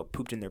biggest, you know,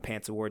 pooped in their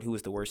pants award. Who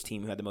was the worst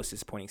team? Who had the most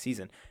disappointing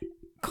season?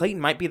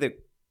 Clayton might be the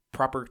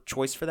proper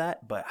choice for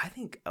that, but I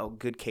think a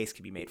good case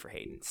could be made for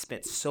Hayden.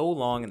 Spent so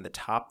long in the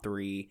top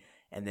 3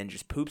 and then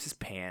just poops his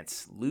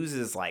pants,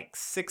 loses like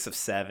 6 of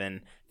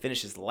 7,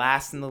 finishes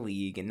last in the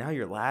league, and now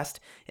you're last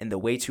in the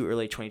way too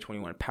early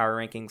 2021 power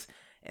rankings.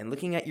 And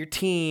looking at your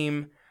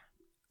team,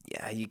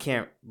 yeah, you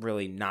can't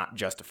really not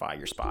justify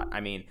your spot.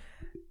 I mean,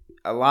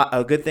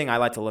 a good thing I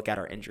like to look at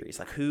are injuries.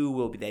 Like, who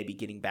will they be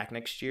getting back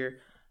next year?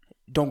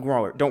 Don't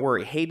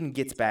worry. Hayden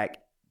gets back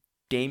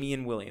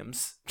Damian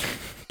Williams,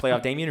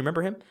 playoff Damian,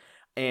 remember him?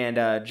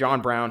 And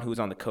John Brown, who's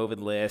on the COVID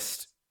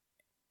list.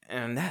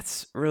 And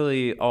that's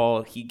really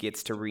all he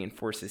gets to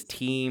reinforce his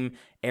team.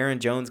 Aaron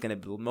Jones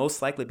going to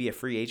most likely be a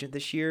free agent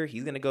this year.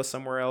 He's going to go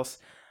somewhere else,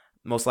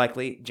 most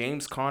likely.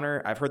 James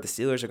Conner, I've heard the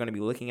Steelers are going to be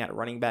looking at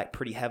running back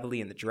pretty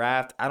heavily in the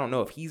draft. I don't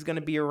know if he's going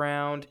to be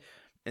around.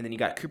 And then you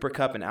got Cooper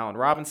Kupp and Allen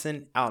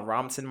Robinson. Allen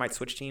Robinson might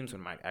switch teams,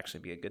 which might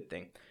actually be a good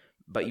thing.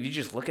 But if you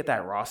just look at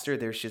that roster,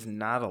 there's just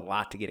not a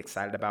lot to get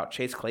excited about.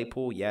 Chase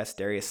Claypool, yes.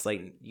 Darius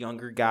Slayton,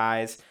 younger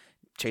guys.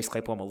 Chase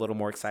Claypool I'm a little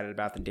more excited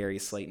about than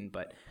Darius Slayton.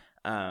 But,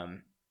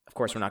 of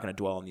course, we're not going to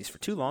dwell on these for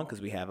too long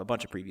because we have a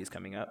bunch of previews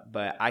coming up.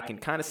 But I can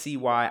kind of see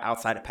why,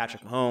 outside of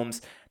Patrick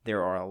Mahomes,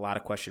 there are a lot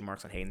of question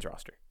marks on Hayden's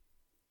roster.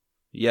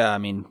 Yeah, I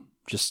mean,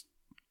 just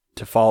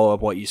to follow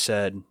up what you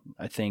said,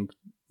 I think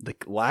the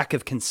lack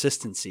of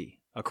consistency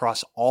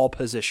across all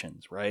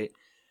positions, right?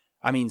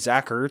 I mean,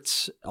 Zach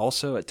Ertz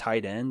also at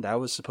tight end, that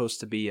was supposed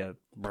to be a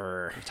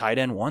tight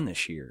end 1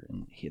 this year,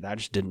 and that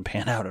just didn't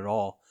pan out at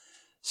all.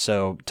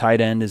 So tight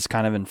end is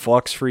kind of in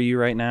flux for you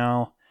right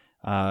now.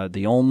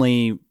 The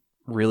only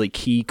really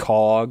key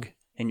cog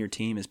in your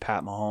team is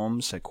Pat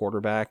Mahomes at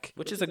quarterback.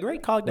 Which is a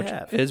great cog to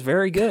have. It's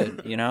very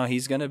good. You know,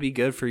 he's going to be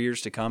good for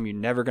years to come. You're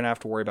never going to have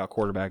to worry about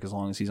quarterback as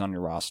long as he's on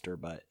your roster.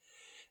 But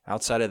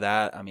outside of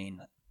that, I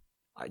mean,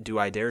 do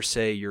I dare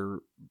say you're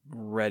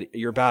ready?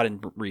 You're about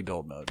in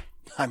rebuild mode.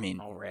 I mean,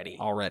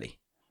 already.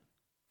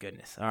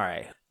 Goodness. All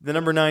right. The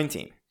number 9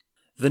 team.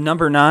 The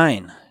number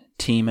 9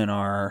 team in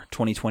our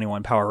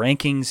 2021 power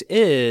rankings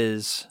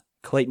is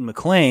Clayton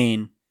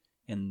McLean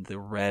in the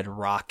Red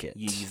Rocket.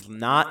 He's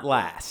not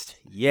last.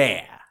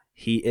 Yeah.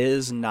 He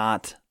is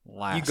not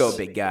last. You go,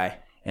 big guy.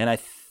 And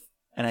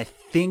I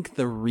think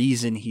the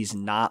reason he's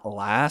not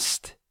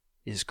last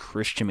is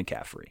Christian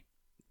McCaffrey.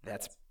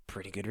 That's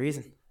pretty good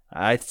reason.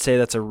 I'd say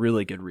that's a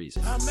really good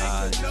reason.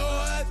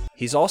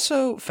 He's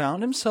also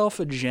found himself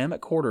a gem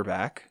at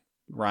quarterback,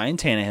 Ryan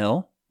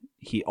Tannehill.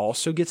 He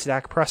also gets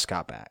Dak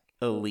Prescott back.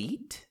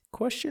 Elite?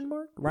 Question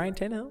mark? Ryan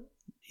Tannehill?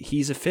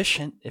 He's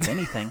efficient, if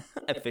anything.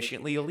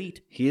 Efficiently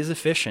elite. He is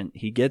efficient.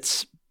 He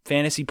gets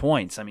fantasy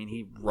points. I mean,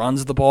 he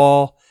runs the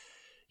ball.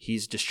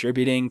 He's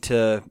distributing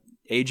to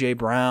A.J.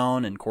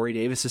 Brown, and Corey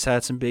Davis has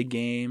had some big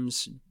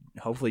games.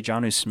 Hopefully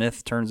Jonnu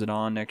Smith turns it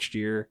on next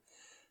year.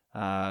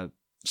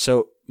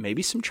 So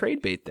maybe some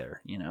trade bait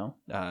there,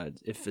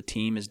 if a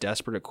team is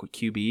desperate at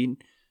QB.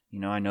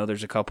 I know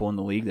there's a couple in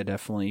the league that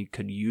definitely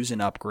could use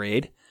an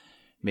upgrade.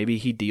 Maybe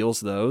he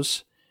deals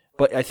those.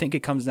 But I think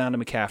it comes down to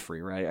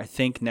McCaffrey, right? I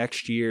think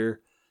next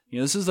year,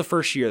 this is the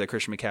first year that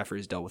Christian McCaffrey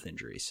has dealt with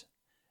injuries.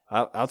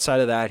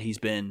 Outside of that, he's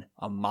been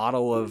a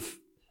model of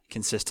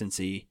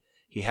consistency.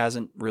 He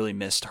hasn't really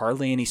missed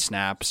hardly any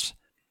snaps.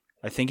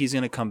 I think he's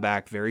going to come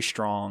back very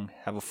strong,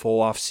 have a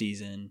full off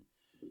season,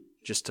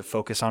 just to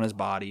focus on his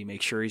body,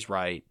 make sure he's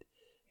right.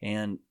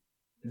 And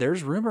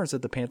there's rumors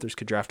that the Panthers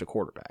could draft a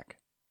quarterback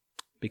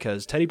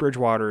because Teddy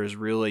Bridgewater is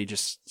really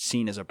just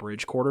seen as a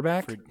bridge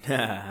quarterback.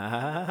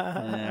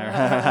 I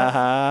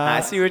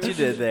see what you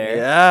did there.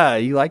 Yeah,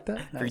 you like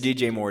that? For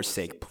DJ Moore's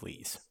sake,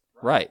 please.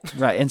 Right.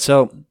 And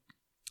so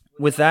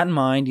with that in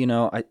mind,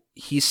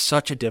 he's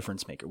such a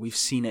difference maker. We've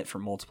seen it for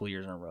multiple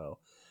years in a row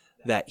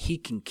that he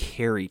can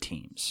carry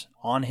teams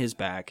on his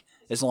back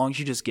as long as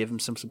you just give him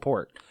some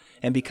support.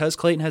 And because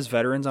Clayton has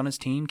veterans on his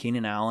team,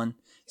 Keenan Allen,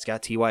 he's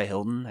got T.Y.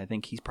 Hilton, I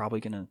think he's probably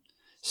going to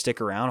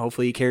stick around.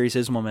 Hopefully he carries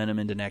his momentum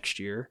into next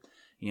year.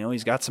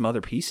 He's got some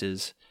other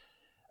pieces.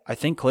 I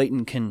think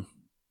Clayton can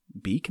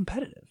be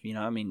competitive.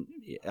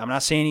 I'm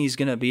not saying he's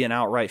going to be an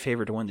outright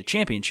favorite to win the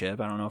championship.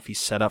 I don't know if he's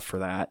set up for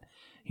that.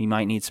 He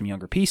might need some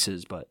younger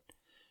pieces, but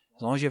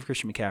as long as you have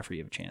Christian McCaffrey, you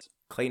have a chance.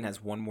 Clayton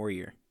has one more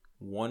year.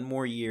 One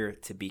more year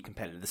to be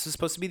competitive. This is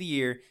supposed to be the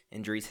year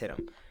injuries hit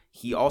him.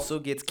 He also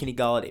gets Kenny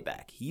Golladay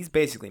back. He's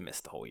basically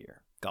missed the whole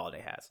year.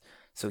 Golladay has.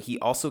 So he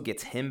also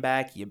gets him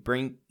back.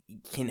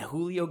 Can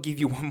Julio give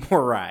you one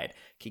more ride?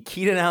 Can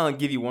Keenan Allen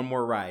give you one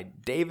more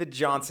ride? David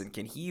Johnson,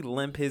 can he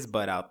limp his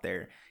butt out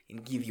there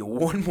and give you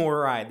one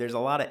more ride? There's a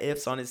lot of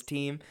ifs on his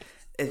team.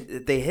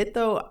 If they hit,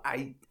 though,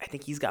 I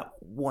think he's got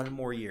one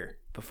more year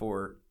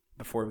before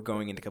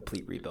going into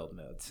complete rebuild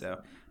mode.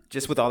 So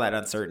just with all that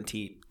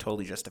uncertainty,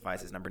 totally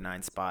justifies his number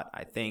 9 spot,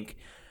 I think.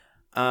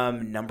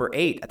 Number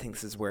 8, I think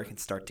this is where it can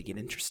start to get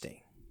interesting.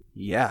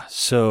 Yeah,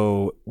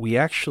 so we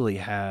actually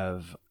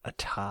have a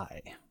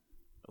tie.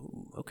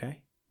 Ooh,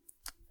 okay.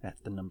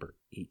 At the number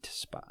 8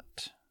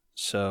 spot.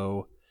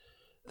 So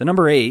the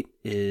number 8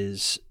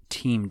 is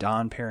Team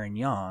Don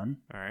Perignon.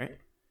 All right.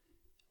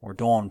 Or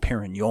Don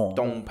Perignon.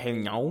 Don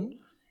Perignon.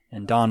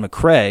 And Don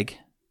McCraig.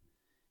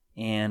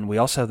 And we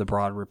also have the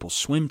Broad Ripple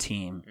Swim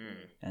Team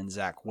and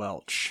Zach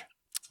Welch.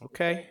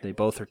 Okay. They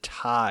both are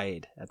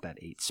tied at that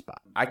 8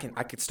 spot. I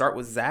could start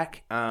with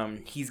Zach.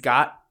 He's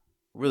got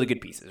really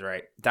good pieces,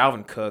 right?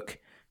 Dalvin Cook,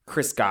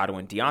 Chris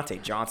Godwin,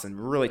 Deontay Johnson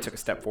really took a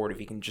step forward. If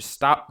he can just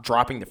stop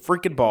dropping the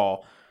freaking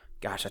ball,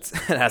 gosh, that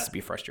has to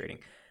be frustrating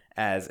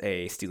as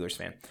a Steelers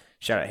fan.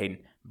 Shout out Hayden.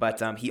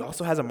 But he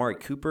also has Amari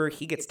Cooper.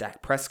 He gets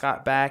Dak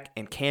Prescott back,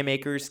 and Cam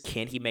Akers.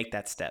 Can he make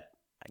that step?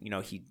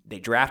 They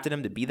drafted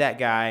him to be that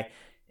guy,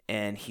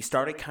 and he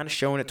started kind of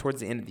showing it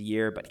towards the end of the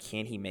year. But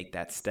can he make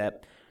that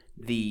step?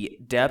 The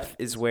depth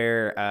is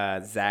where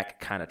Zach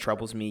kind of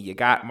troubles me. You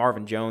got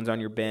Marvin Jones on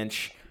your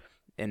bench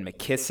and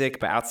McKissick,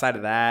 but outside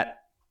of that,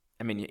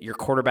 your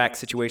quarterback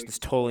situation is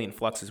totally in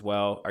flux as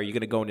well. Are you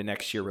going to go into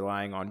next year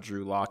relying on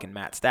Drew Lock and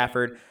Matt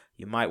Stafford?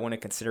 You might want to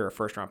consider a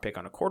first-round pick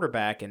on a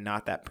quarterback and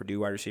not that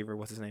Purdue wide receiver.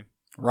 What's his name?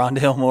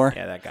 Rondale Moore.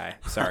 Yeah, that guy.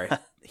 Sorry.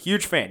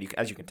 Huge fan,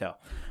 as you can tell.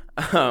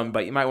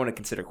 But you might want to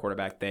consider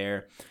quarterback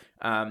there.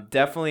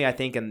 Definitely, I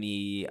think in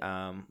the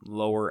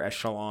lower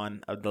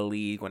echelon of the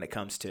league when it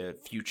comes to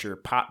future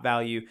pop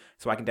value.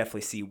 So I can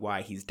definitely see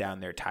why he's down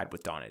there tied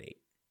with Don at 8.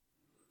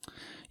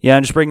 Yeah,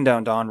 and just breaking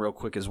down Don real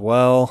quick as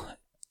well.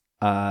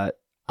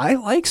 I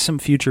like some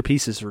future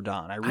pieces for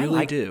Don. I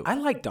really do. I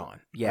like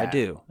Don. Yeah,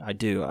 I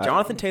do.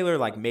 Jonathan Taylor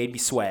made me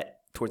sweat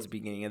towards the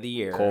beginning of the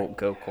year.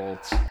 Go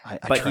Colts.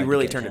 But he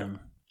really turned it.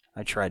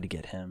 I tried to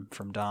get him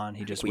from Don.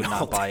 He just would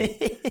not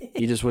bite.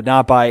 He just would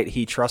not bite.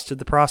 He trusted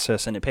the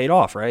process, and it paid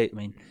off, right?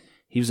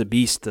 He was a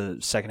beast the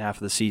second half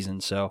of the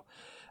season, so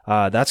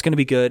that's going to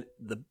be good.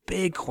 The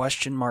big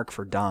question mark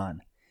for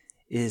Don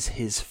is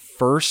his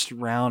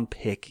first-round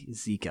pick,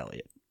 Zeke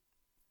Elliott.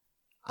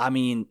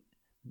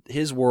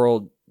 His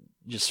world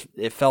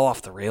it fell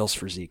off the rails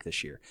for Zeke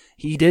this year.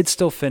 He did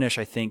still finish,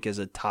 I think, as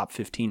a top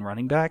 15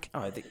 running back.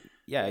 Oh, I think,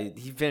 yeah,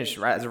 he finished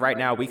right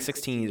now, week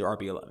 16, he's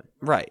RB11.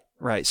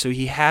 Right. So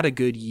he had a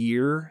good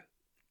year,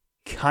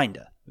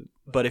 kinda.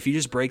 But if you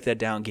just break that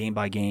down game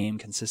by game,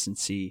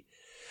 consistency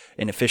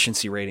and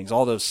efficiency ratings,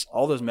 all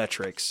those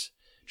metrics,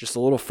 just a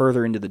little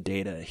further into the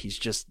data,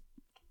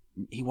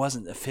 he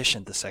wasn't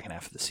efficient the second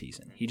half of the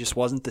season. He just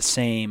wasn't the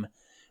same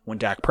when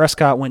Dak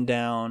Prescott went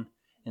down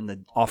and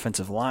the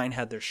offensive line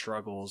had their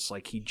struggles.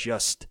 He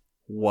just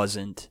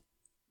wasn't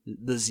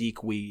the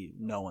Zeke we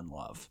know and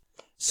love.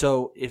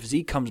 So if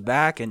Zeke comes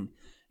back and,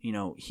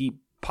 he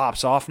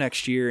pops off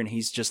next year and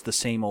he's just the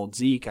same old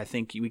Zeke, I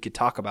think we could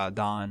talk about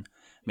Don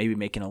maybe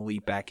making a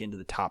leap back into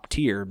the top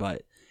tier.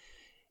 But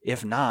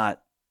if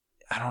not,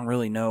 I don't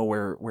really know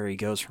where he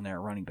goes from there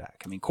at running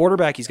back. I mean,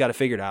 quarterback, he's got to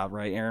figure it out,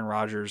 right? Aaron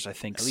Rodgers, I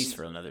think. At least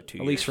for another 2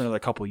 years. At least for another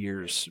couple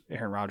years,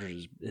 Aaron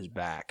Rodgers is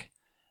back.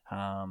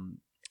 And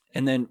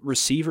then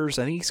receivers,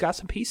 I think he's got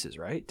some pieces,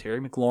 right? Terry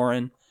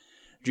McLaurin,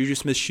 Juju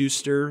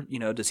Smith-Schuster,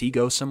 does he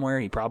go somewhere?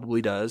 He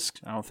probably does.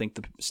 I don't think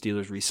the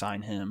Steelers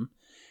re-sign him.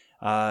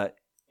 And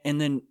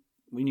then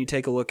when you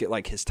take a look at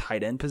like his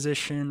tight end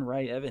position,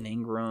 right? Evan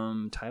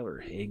Ingram, Tyler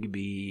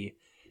Higbee,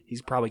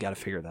 he's probably got to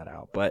figure that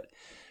out. But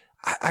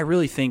I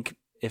really think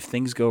if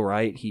things go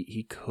right,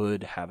 he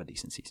could have a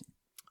decent season.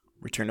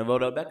 Return of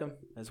Odell Beckham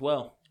as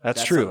well.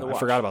 That's true. I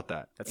forgot about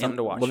that. That's something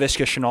to watch.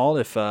 Laviska Shenault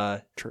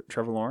if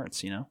Trevor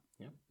Lawrence, Yeah.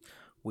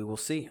 We will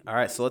see. All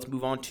right, so let's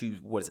move on to,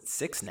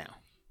 6 now?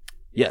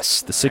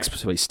 Yes, the sixth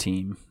place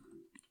team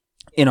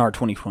in our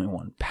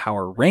 2021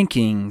 Power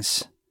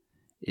Rankings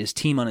is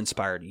Team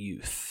Uninspired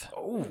Youth.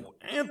 Oh,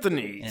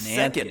 Anthony.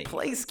 Second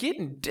place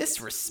getting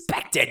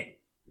disrespected.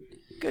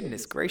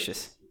 Goodness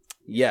gracious.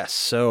 Yes,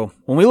 so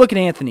when we look at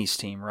Anthony's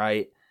team,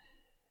 right,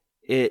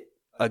 it,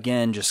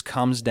 again, just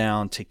comes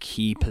down to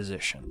key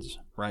positions,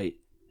 right?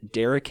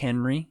 Derrick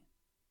Henry,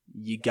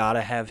 you got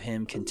to have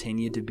him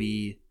continue to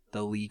be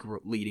the league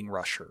leading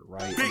rusher,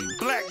 right? Big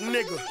black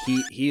nigga.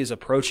 He is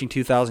approaching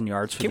 2,000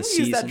 yards for the season.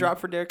 Can we use that drop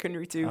for Derrick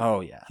Henry too?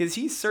 Oh yeah, because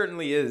he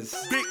certainly is.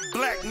 Big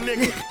black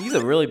nigga. He's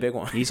a really big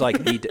one. He's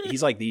like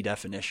the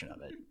definition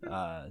of it.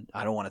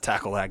 I don't want to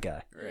tackle that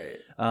guy.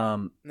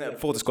 Right. No,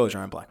 full disclosure,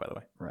 I'm black, by the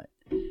way. Right.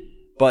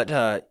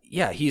 But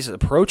he's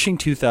approaching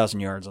 2,000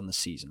 yards on the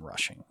season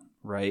rushing.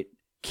 Right.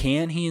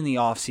 Can he in the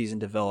offseason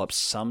develop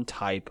some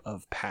type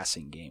of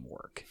passing game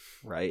work?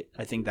 Right.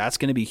 I think that's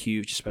going to be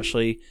huge,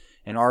 especially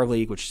in our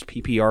league, which is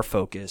PPR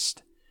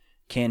focused.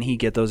 Can he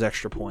get those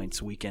extra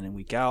points week in and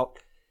week out?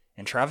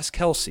 And Travis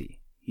Kelce,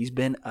 he's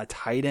been a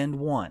tight end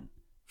 1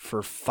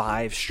 for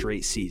 5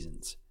 straight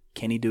seasons.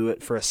 Can he do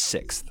it for a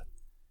 6th?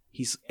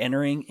 He's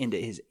entering into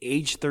his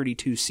age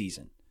 32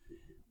 season.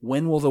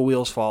 When will the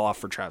wheels fall off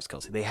for Travis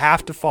Kelce? They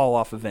have to fall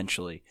off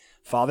eventually.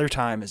 Father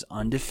Time is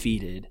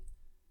undefeated.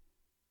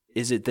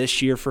 Is it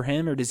this year for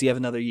him, or does he have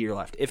another year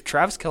left? If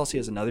Travis Kelce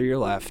has another year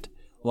left,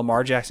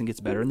 Lamar Jackson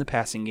gets better in the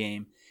passing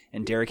game,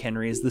 and Derrick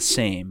Henry is the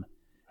same,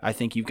 I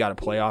think you've got a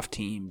playoff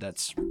team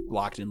that's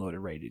locked and loaded,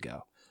 ready to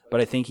go. But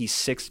I think he's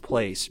 6th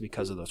place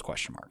because of those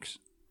question marks.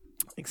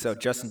 I think so.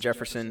 Justin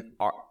Jefferson,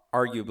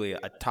 arguably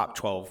a top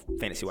 12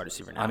 fantasy wide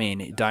receiver now. I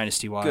mean,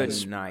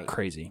 dynasty-wise, good night.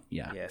 Crazy.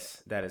 Yeah.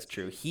 Yes, that is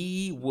true.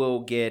 He will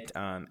get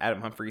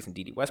Adam Humphries and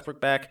D.D.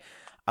 Westbrook back.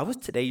 I was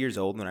today years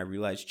old when I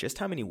realized just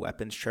how many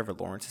weapons Trevor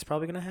Lawrence is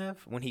probably going to have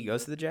when he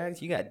goes to the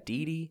Jags. You got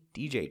D.D.,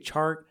 DJ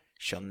Chark,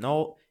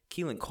 Shenault,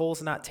 Keelan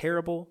Cole's not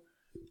terrible.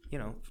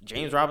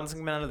 James Robinson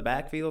coming out of the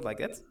backfield. Like,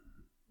 that's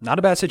not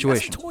a bad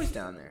situation. You got some toys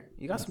down there.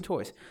 You got some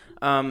toys.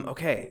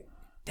 Okay.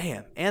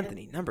 Damn,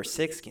 Anthony, number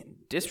 6, getting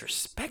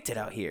disrespected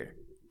out here.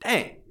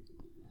 Dang.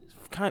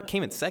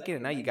 Came in 2nd,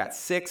 and now you got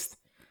 6th.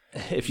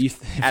 If you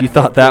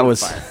thought that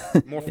was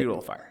more fuel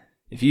to fire.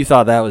 If you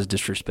thought that was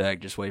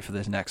disrespect, just wait for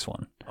this next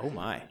one. Oh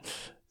my.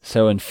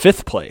 So in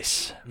 5th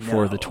place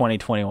for the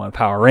 2021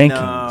 Power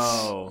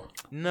Rankings.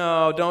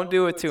 No, don't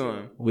do it to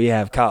him. We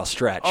have Kyle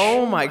Stretch.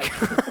 Oh my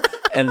God.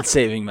 And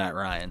saving Matt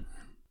Ryan.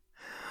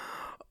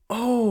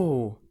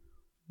 Oh.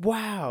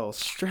 Wow.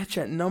 Stretch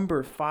at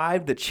number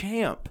 5, the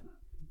champ.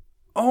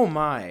 Oh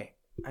my.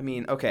 I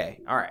mean,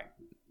 okay. All right.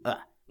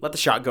 Let the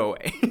shot go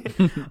away.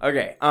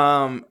 Okay.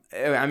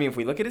 I mean, if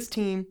we look at his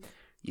team,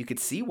 you could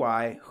see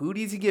why. Who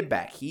does he get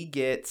back? He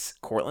gets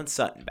Cortland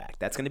Sutton back.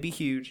 That's going to be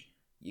huge.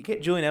 You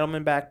get Julian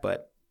Edelman back,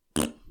 but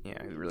who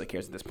really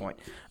cares at this point?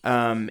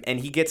 And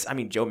he gets,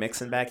 Joe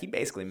Mixon back. He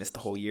basically missed the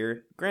whole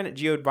year. Granted,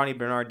 Giovanni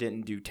Bernard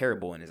didn't do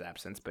terrible in his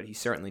absence, but he's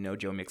certainly no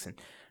Joe Mixon.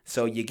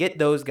 So you get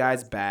those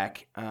guys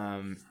back,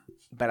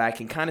 but I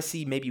can kind of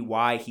see maybe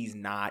why he's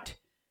not,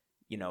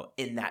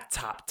 in that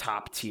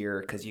top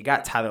tier, because you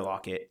got Tyler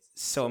Lockett.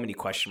 So many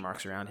question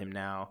marks around him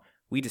now.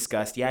 We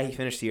discussed, he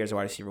finished the year as a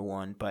wide receiver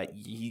 1, but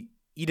you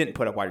didn't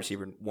put up wide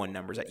receiver 1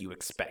 numbers that you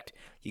expect.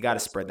 You got to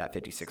spread that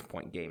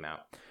 56-point game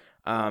out.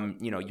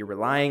 You're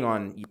relying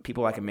on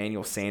people like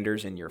Emmanuel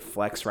Sanders in your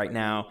flex right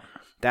now.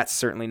 That's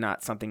certainly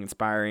not something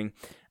inspiring.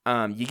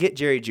 You get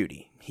Jerry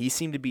Jeudy. He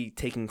seemed to be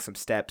taking some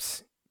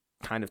steps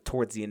kind of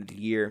towards the end of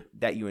the year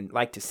that you would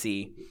like to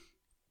see.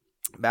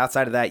 But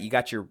outside of that, you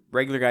got your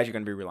regular guys you're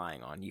going to be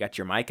relying on. You got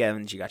your Mike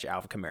Evans. You got your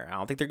Alvin Kamara. I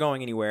don't think they're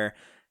going anywhere.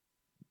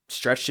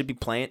 Stretch should be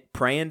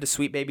praying to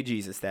sweet baby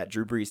Jesus that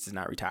Drew Brees does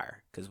not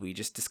retire, because we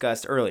just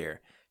discussed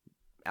earlier,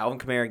 Alvin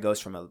Kamara goes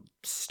from a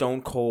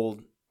stone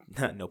cold,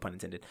 no pun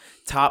intended,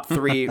 top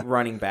 3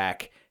 running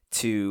back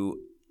to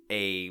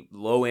a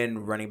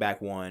low-end running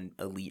back 1,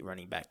 elite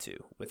running back 2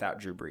 without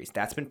Drew Brees.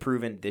 That's been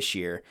proven this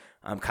year.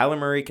 Kyler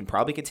Murray can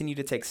probably continue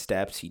to take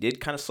steps. He did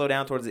kind of slow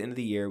down towards the end of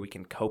the year. We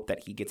can hope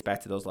that he gets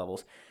back to those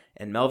levels.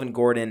 And Melvin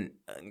Gordon,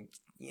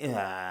 he's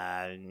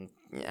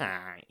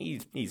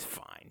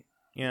fine.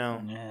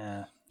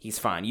 He's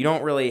fine. You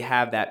don't really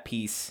have that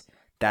piece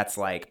that's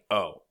like,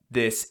 oh,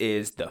 this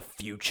is the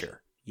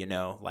future.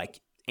 Like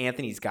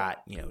Anthony's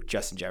got,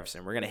 Justin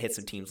Jefferson. We're going to hit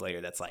some teams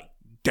later that's like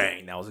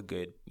dang, that was a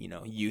good,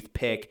 youth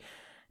pick.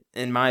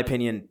 In my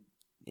opinion,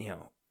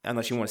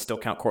 unless you want to still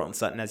count Cortland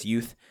Sutton as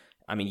youth,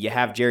 I mean, you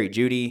have Jerry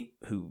Jeudy,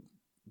 who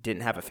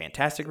didn't have a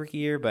fantastic rookie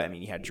year, but I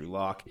mean, you had Drew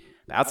Lock.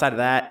 But outside of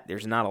that,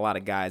 there's not a lot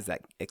of guys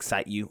that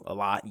excite you a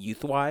lot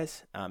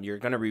youth-wise. You're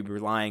going to be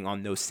relying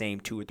on those same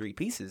 2 or 3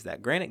 pieces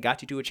that, granted,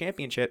 got you to a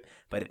championship,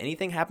 but if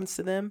anything happens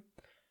to them,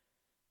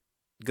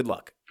 good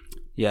luck.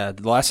 Yeah,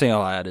 the last thing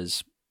I'll add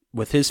is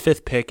with his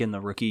 5th pick in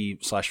the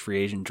rookie/free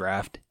agent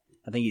draft,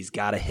 I think he's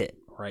got to hit,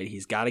 right?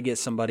 He's got to get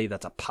somebody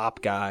that's a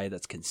pop guy,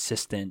 that's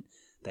consistent,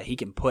 that he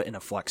can put in a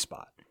flex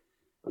spot.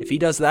 If he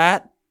does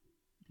that,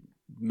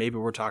 maybe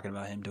we're talking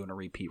about him doing a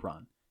repeat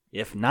run.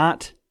 If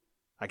not,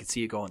 I could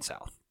see it going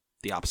south,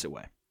 the opposite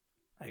way.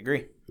 I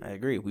agree.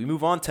 We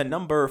move on to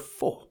number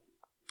 4.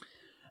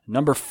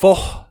 Number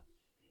 4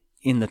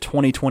 in the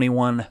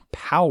 2021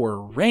 Power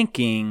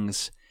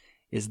Rankings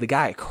is the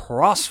guy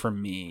across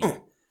from me,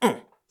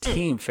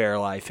 Team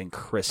Fairlife and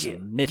Chris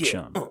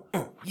Mitchum.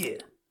 Yeah.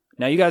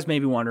 Now, you guys may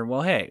be wondering,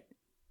 well, hey,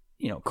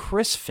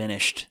 Chris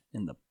finished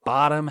in the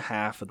bottom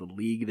half of the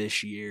league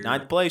this year.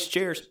 9th place,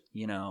 cheers.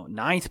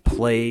 9th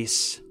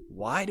place.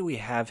 Why do we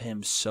have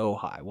him so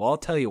high? Well, I'll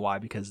tell you why,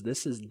 because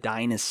this is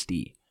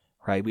Dynasty,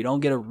 right? We don't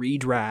get a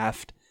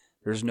redraft.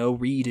 There's no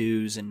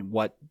redos in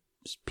what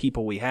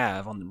people we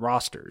have on the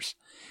rosters.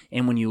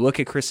 And when you look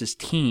at Chris's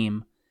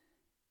team,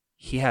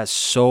 he has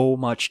so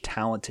much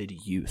talented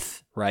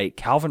youth, right?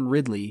 Calvin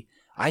Ridley,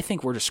 I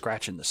think we're just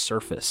scratching the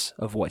surface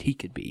of what he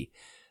could be.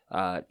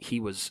 He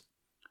was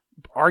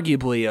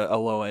arguably a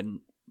low-end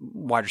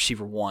wide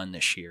receiver 1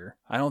 this year.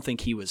 I don't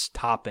think he was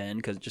top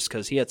end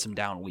because he had some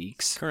down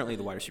weeks. Currently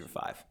the wide receiver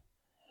 5.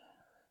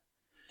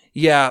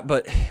 Yeah,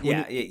 but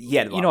Yeah,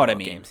 you know what I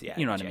mean. Games. Yeah,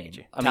 you know what I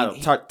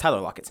mean. Tyler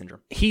Lockett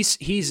syndrome. He's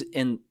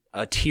in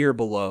a tier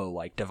below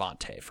like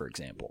Devontae, for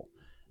example.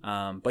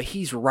 But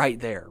he's right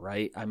there,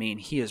 right? I mean,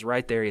 he is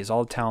right there. He has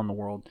all the talent in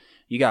the world.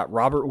 You got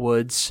Robert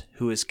Woods,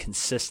 who is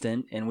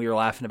consistent, and we were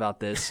laughing about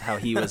this, how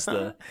he was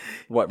the,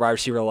 wide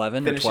receiver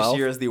 11 Finished or 12? this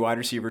year as the wide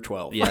receiver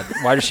 12. Yeah,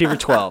 wide receiver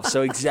 12.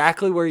 So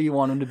exactly where you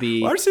want him to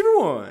be. Wide receiver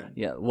 1.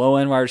 Yeah,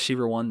 low-end wide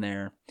receiver 1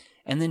 there.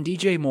 And then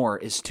DJ Moore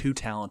is too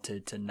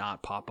talented to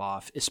not pop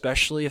off,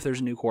 especially if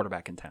there's a new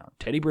quarterback in town.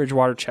 Teddy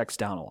Bridgewater checks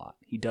down a lot.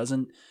 He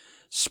doesn't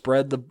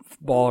spread the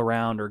ball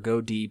around or go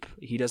deep.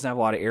 He doesn't have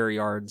a lot of air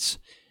yards.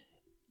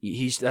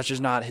 That's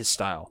just not his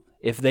style.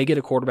 If they get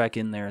a quarterback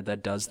in there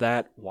that does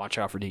that, watch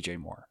out for DJ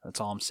Moore.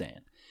 That's all I'm saying.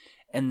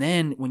 And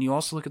then when you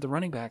also look at the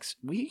running backs,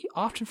 we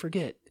often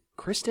forget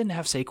Chris didn't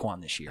have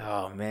Saquon this year.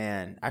 Oh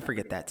man, I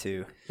forget that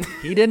too.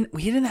 He didn't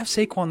have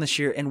Saquon this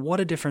year, and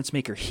what a difference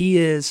maker he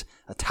is.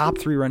 A top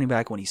 3 running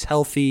back when he's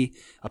healthy,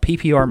 a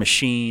PPR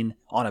machine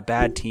on a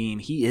bad team.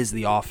 He is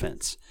the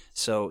offense.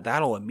 So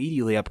that'll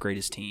immediately upgrade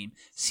his team.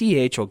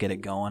 CH will get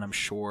it going, I'm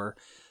sure.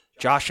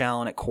 Josh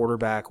Allen at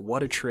quarterback,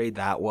 what a trade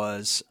that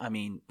was. I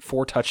mean,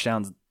 4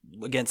 touchdowns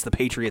against the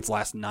Patriots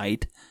last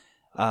night.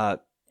 And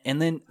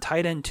then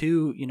tight end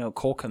 2,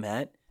 Cole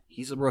Kmet.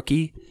 He's a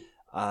rookie.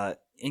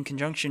 In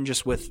conjunction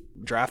just with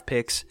draft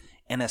picks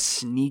and a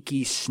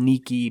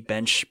sneaky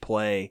bench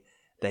play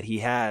that he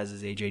has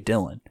is A.J.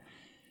 Dillon.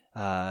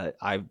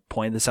 I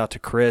pointed this out to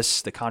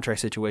Chris, the contract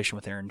situation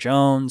with Aaron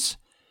Jones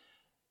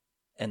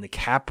and the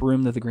cap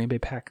room that the Green Bay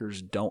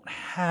Packers don't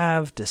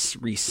have to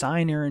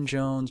re-sign Aaron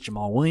Jones.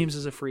 Jamal Williams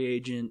is a free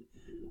agent.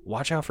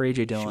 Watch out for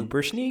A.J. Dillon.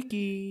 Super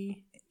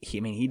sneaky.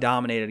 He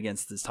dominated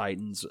against the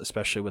Titans,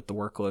 especially with the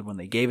workload when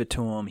they gave it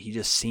to him. He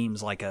just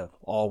seems like a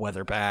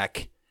all-weather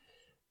back.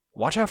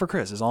 Watch out for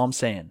Chris is all I'm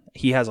saying.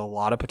 He has a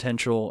lot of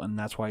potential, and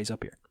that's why he's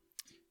up here.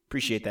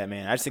 Appreciate that,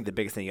 man. I just think the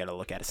biggest thing you got to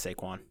look at is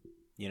Saquon.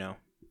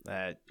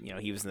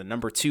 He was the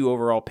number 2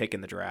 overall pick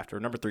in the draft, or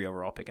number 3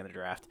 overall pick in the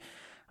draft,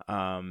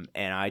 and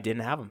I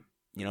didn't have him.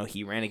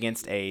 He ran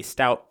against a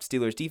stout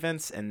Steelers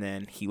defense, and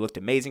then he looked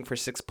amazing for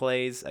 6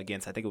 plays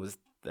against, I think it was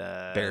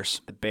the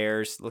Bears. The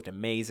Bears looked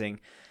amazing,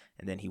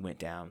 and then he went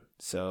down.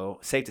 So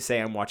safe to say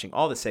I'm watching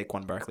all the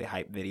Saquon Barkley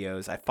hype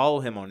videos. I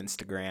follow him on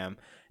Instagram,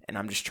 and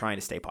I'm just trying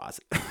to stay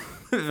positive.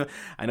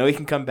 I know he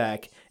can come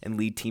back and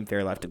lead Team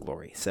Fairlife to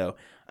glory. So,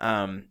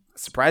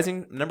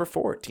 surprising number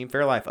 4, Team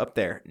Fairlife up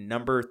there.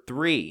 Number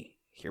 3,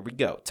 here we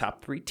go.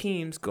 Top 3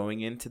 teams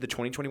going into the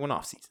 2021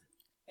 offseason.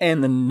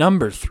 And the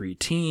number 3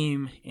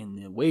 team in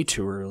the way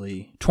too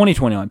early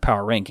 2021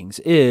 Power Rankings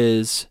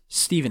is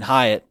Stephen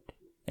Hyatt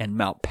and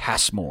Mount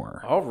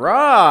Passmore. All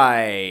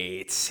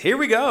right. Here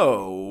we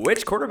go.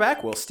 Which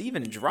quarterback will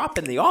Steven drop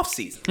in the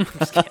offseason?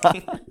 Just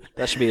kidding.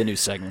 That should be a new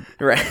segment.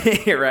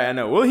 Right, I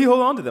know. Will he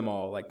hold on to them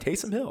all like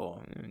Taysom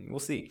Hill? We'll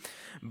see.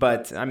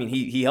 But, I mean,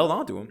 he held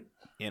on to him,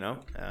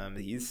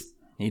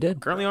 He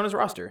did. Currently on his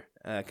roster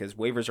because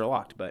waivers are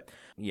locked. But,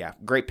 yeah,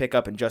 great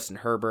pickup in Justin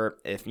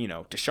Herbert. If,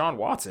 Deshaun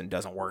Watson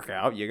doesn't work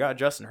out, you got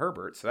Justin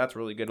Herbert. So that's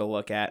really good to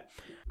look at.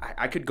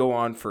 I could go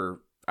on for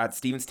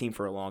Steven's team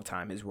for a long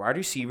time. His wide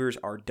receivers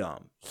are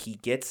dumb. He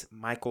gets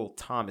Michael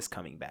Thomas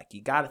coming back.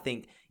 You got to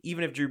think,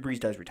 even if Drew Brees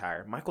does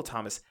retire, Michael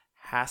Thomas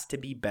has to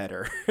be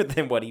better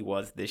than what he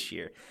was this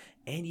year.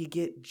 And you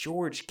get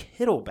George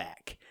Kittle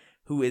back,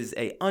 who is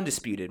a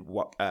undisputed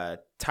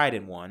tight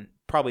end 1,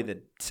 probably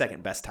the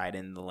second best tight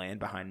end in the land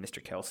behind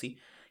Mr. Kelsey.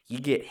 You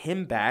get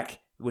him back,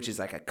 which is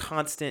like a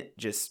constant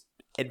just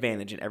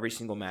advantage in every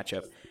single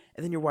matchup.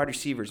 And then your wide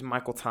receivers,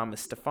 Michael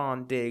Thomas,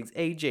 Stephon Diggs,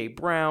 A.J.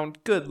 Brown,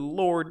 good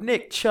Lord,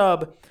 Nick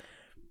Chubb.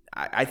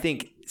 I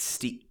think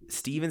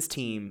Steven's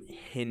team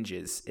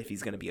hinges, if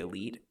he's going to be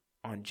elite,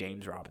 on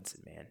James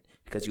Robinson, man.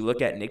 Because you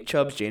look at Nick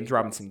Chubb's, James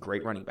Robinson,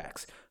 great running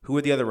backs. Who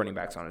are the other running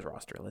backs on his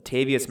roster?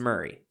 Latavius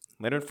Murray,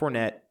 Leonard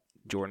Fournette,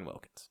 Jordan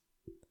Wilkins.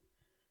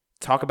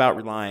 Talk about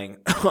relying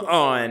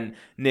on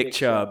Nick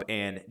Chubb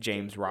and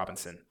James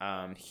Robinson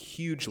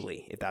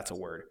hugely, if that's a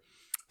word.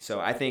 So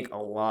I think a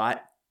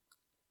lot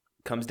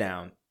comes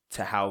down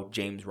to how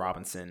James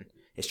Robinson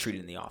is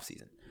treated in the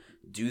offseason.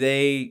 Do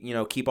they,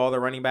 keep all their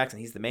running backs and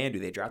he's the man? Do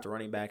they draft a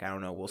running back? I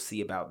don't know. We'll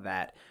see about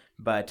that.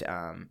 But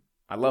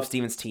I love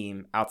Steven's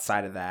team.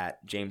 Outside of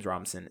that, James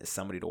Robinson is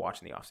somebody to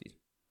watch in the offseason.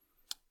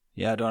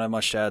 Yeah, I don't have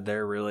much to add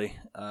there, really.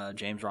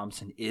 James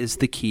Robinson is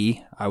the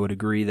key. I would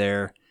agree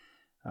there.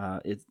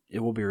 It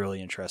will be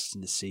really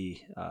interesting to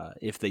see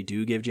if they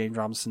do give James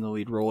Robinson the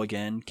lead role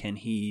again. Can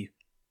he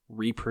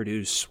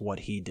reproduce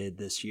what he did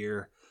this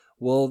year?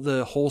 Will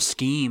the whole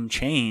scheme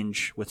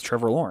change with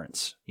Trevor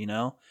Lawrence?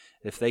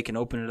 If they can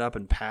open it up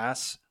and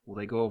pass, will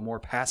they go a more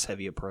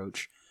pass-heavy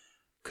approach?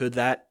 Could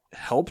that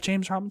help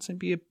James Robinson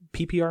be a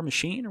PPR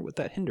machine, or would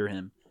that hinder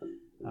him?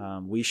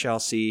 We shall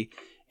see.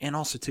 And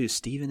also, too,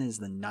 Steven is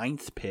the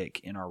 9th pick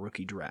in our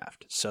rookie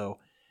draft. So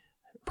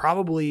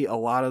probably a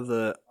lot of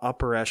the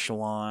upper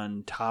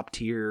echelon,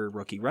 top-tier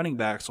rookie running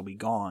backs will be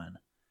gone.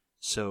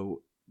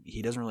 So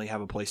he doesn't really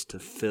have a place to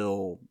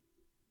fill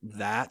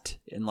that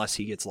unless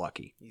he gets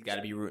lucky. He's got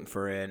to be rooting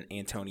for an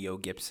Antonio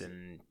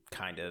Gibson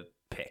kind of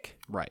pick.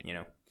 Right.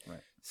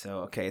 Right. So,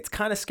 okay, it's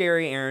kind of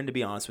scary, Aaron, to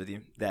be honest with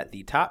you, that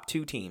the top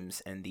 2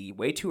 teams in the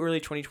way too early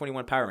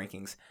 2021 power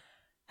rankings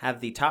have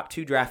the top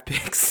 2 draft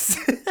picks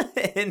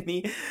in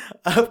the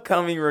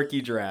upcoming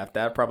rookie draft.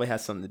 That probably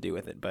has something to do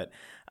with it. But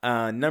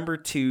number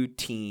 2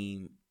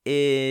 team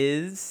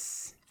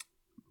is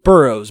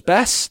Burrow's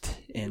Best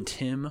and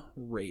Tim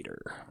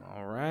Rader.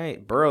 All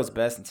right. Burrow's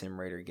Best and Tim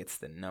Rader gets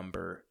the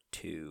number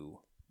 2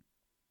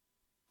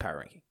 power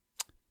ranking.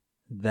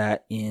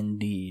 That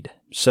indeed.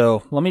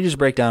 So let me just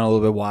break down a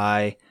little bit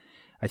why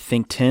I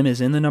think Tim is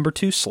in the number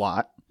 2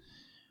 slot.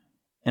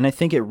 And I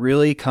think it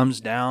really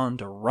comes down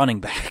to running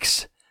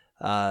backs.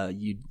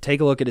 You take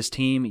a look at his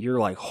team, you're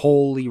like,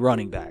 holy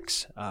running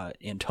backs.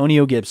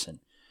 Antonio Gibson,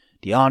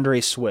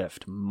 DeAndre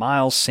Swift,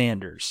 Miles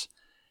Sanders,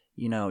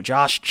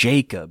 Josh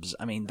Jacobs.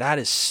 I mean, that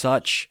is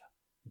such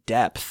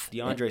depth.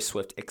 DeAndre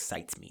Swift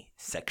excites me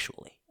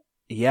sexually.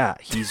 Yeah,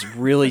 he's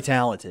really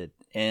talented.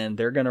 And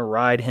they're going to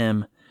ride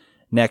him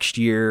next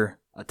year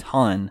a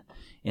ton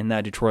in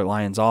that Detroit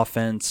Lions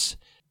offense.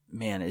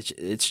 Man,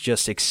 it's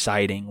just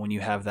exciting when you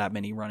have that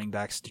many running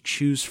backs to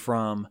choose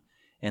from,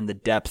 and the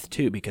depth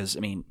too, because,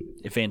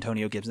 if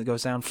Antonio Gibson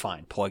goes down,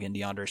 fine, plug in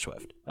DeAndre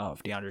Swift.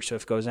 If DeAndre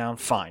Swift goes down,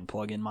 fine,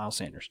 plug in Miles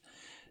Sanders.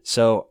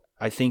 So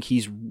I think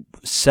he's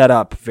set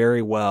up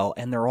very well,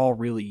 and they're all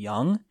really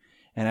young,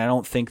 and I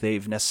don't think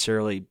they've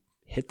necessarily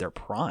hit their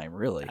prime,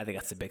 really. I think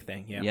that's the big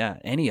thing, yeah. Yeah,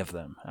 any of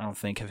them, I don't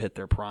think, have hit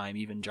their prime.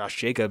 Even Josh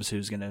Jacobs,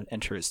 who's going to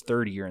enter his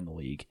 3rd year in the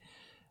league.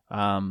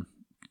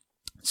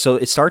 So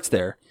it starts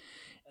there.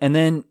 And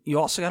then you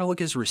also got to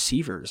look at his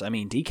receivers.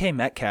 DK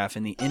Metcalf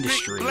in the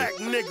industry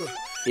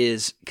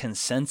is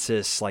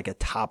consensus like a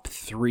top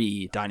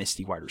 3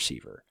 dynasty wide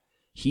receiver.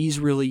 He's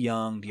really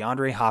young.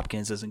 DeAndre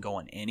Hopkins isn't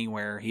going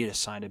anywhere. He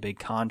just signed a big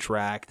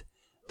contract.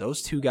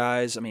 Those 2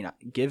 guys,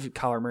 give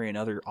Kyler Murray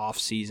another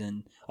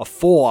offseason, a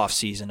full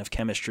offseason of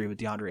chemistry with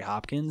DeAndre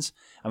Hopkins.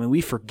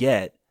 We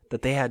forget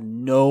that they had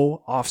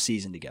no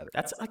offseason together.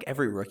 That's like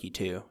every rookie,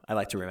 too. I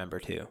like to remember,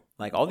 too.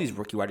 Like all these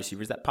rookie wide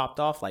receivers that popped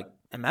off, like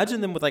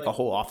imagine them with like a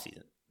whole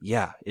offseason.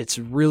 Yeah, it's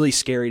really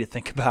scary to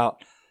think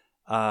about.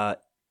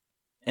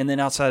 And then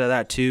outside of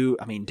that, too,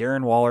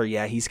 Darren Waller,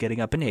 yeah, he's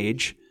getting up in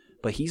age,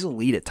 but he's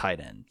elite at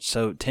tight end.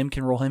 So Tim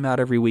can roll him out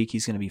every week.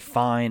 He's going to be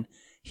fine.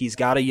 He's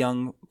got a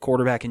young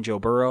quarterback in Joe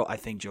Burrow. I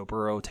think Joe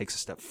Burrow takes a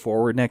step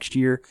forward next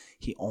year.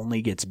 He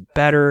only gets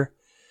better.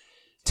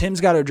 Tim's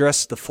got to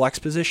address the flex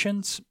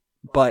positions,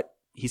 but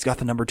he's got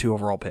the number 2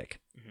 overall pick.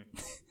 Mm-hmm.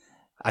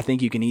 I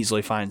think you can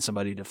easily find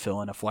somebody to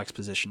fill in a flex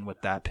position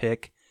with that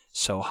pick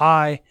so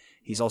high.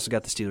 He's also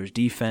got the Steelers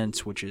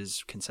defense, which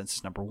is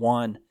consensus number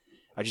 1.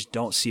 I just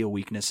don't see a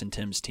weakness in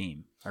Tim's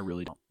team. I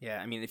really don't.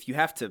 Yeah, if you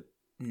have to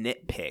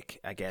nitpick,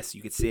 I guess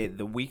you could say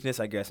the weakness,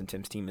 in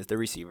Tim's team is the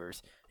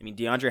receivers.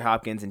 DeAndre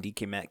Hopkins and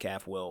DK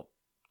Metcalf will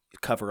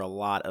cover a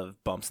lot of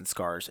bumps and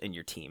scars in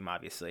your team,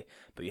 obviously.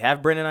 But you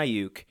have Brandon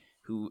Ayuk,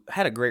 who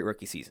had a great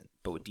rookie season.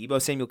 But with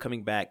Deebo Samuel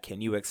coming back,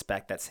 can you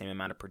expect that same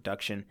amount of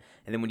production?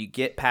 And then when you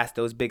get past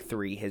those big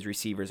 3, his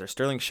receivers are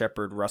Sterling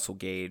Shepard, Russell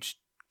Gage,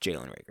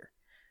 Jalen Reagor.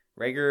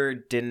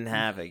 Reagor didn't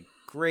have a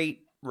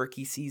great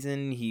rookie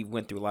season. He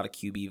went through a lot of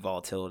QB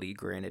volatility,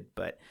 granted,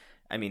 but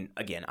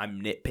again,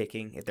 I'm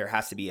nitpicking. If there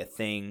has to be a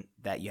thing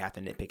that you have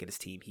to nitpick at his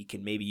team, he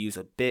can maybe use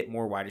a bit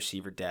more wide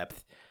receiver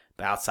depth.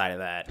 But outside of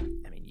that,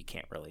 you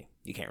can't really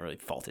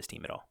fault his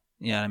team at all.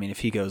 Yeah, I mean, if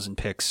he goes and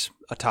picks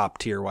a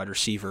top-tier wide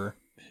receiver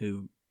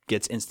who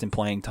gets instant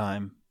playing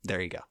time,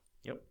 there you go.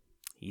 Yep.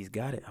 He's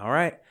got it. All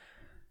right.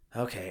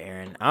 Okay,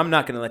 Aaron. I'm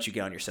not going to let you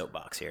get on your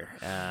soapbox here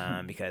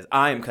because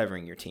I am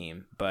covering your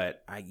team,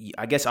 but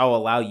I guess I'll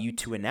allow you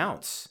to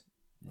announce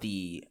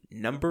the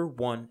number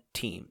one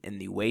team in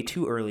the way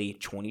too early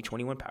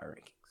 2021 Power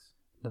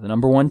Rankings. The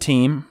number one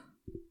team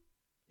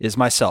is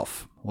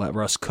myself. Let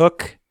Russ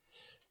cook.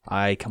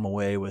 I come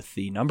away with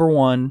the number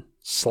one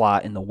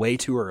slot in the way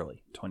too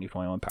early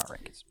 2021 Power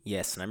Rankings.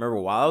 Yes, and I remember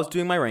while I was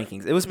doing my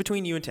rankings, it was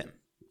between you and Tim.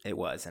 It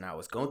was, and I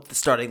was going through the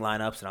starting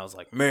lineups, and I was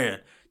like,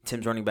 man,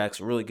 Tim's running backs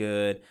are really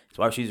good. His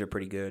wide receivers are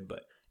pretty good,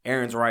 but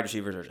Aaron's wide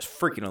receivers are just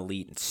freaking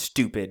elite and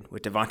stupid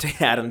with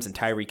Devontae Adams and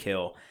Tyreek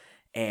Hill.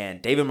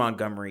 And David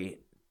Montgomery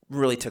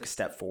really took a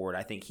step forward.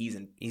 I think he's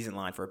in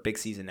line for a big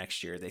season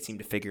next year. They seem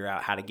to figure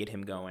out how to get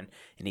him going,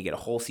 and you get a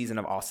whole season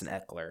of Austin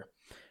Eckler.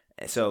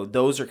 And so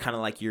those are kind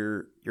of like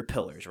your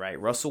pillars, right?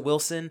 Russell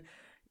Wilson,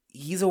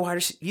 he's a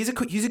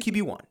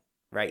QB1.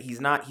 Right, he's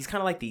kind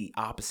of like the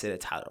opposite of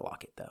Tyler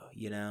Lockett,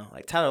 though.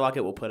 Like Tyler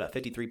Lockett will put up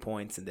 53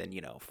 points and then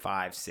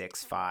 5,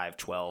 6, 5,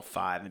 12,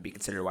 5, and be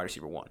considered a wide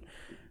receiver 1.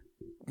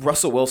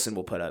 Russell Wilson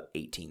will put up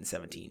 18,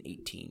 17,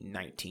 18,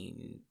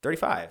 19,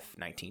 35,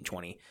 19,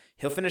 20.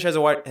 He'll finish as a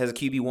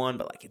QB1,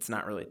 but it's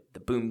not really the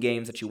boom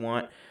games that you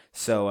want.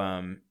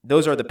 So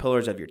those are the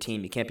pillars of your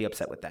team. You can't be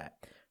upset with that.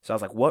 So I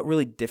was like, what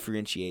really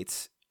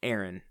differentiates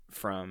Aaron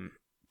from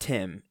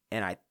Tim?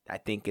 And I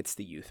think it's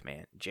the youth,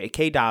 man.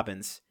 J.K.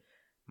 Dobbins.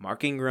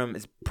 Mark Ingram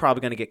is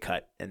probably going to get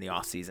cut in the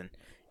offseason,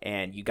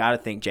 and you got to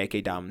think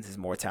J.K. Dobbins is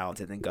more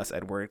talented than Gus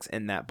Edwards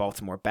in that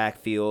Baltimore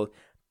backfield.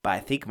 But I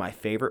think my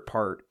favorite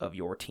part of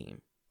your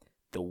team,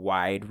 the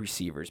wide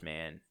receivers,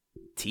 man.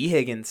 T.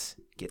 Higgins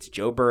gets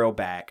Joe Burrow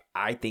back.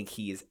 I think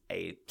he is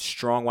a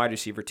strong wide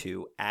receiver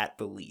 2 at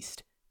the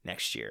least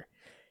next year.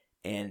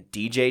 And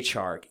DJ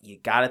Chark, you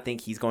got to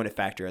think he's going to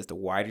factor as the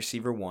wide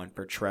receiver 1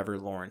 for Trevor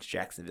Lawrence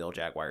Jacksonville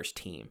Jaguars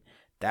team.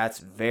 That's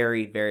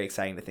very, very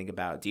exciting to think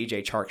about.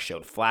 DJ Chark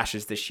showed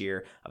flashes this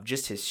year of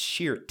just his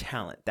sheer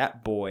talent.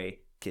 That boy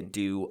can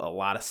do a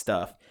lot of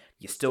stuff.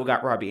 You still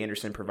got Robbie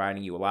Anderson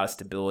providing you a lot of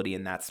stability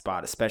in that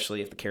spot,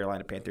 especially if the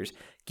Carolina Panthers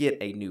get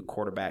a new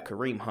quarterback.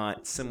 Kareem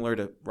Hunt, similar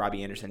to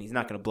Robbie Anderson, he's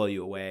not going to blow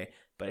you away,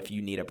 but if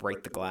you need to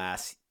break the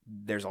glass,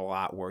 there's a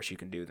lot worse you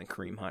can do than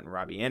Kareem Hunt and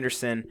Robbie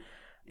Anderson.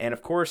 And,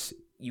 of course,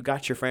 you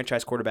got your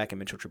franchise quarterback in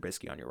Mitchell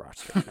Trubisky on your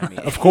roster. I mean,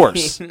 of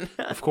course.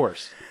 Of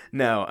course.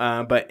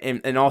 No, but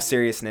in all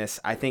seriousness,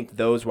 I think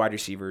those wide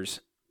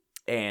receivers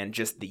and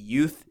just the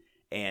youth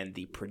and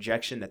the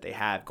projection that they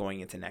have going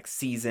into next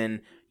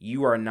season,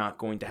 you are not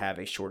going to have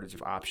a shortage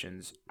of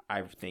options,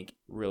 I think,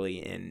 really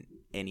in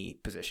any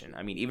position.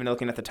 I mean, even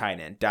looking at the tight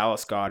end,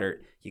 Dallas Goedert,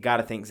 you got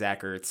to think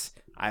Zach Ertz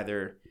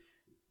either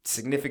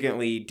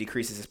significantly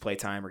decreases his play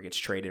time or gets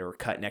traded or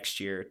cut next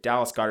year.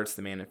 Dallas Goedert's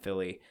the man in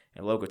Philly,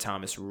 and Logan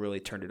Thomas really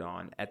turned it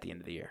on at the end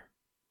of the year.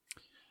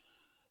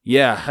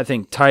 Yeah, I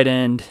think tight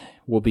end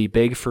will be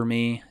big for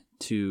me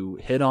to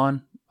hit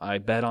on. I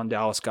bet on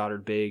Dallas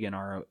Goedert big in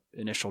our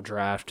initial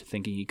draft,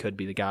 thinking he could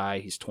be the guy.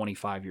 He's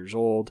 25 years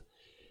old.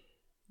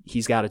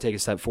 He's got to take a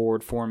step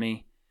forward for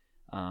me.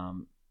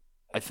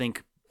 I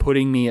think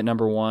putting me at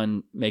number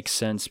 1 makes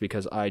sense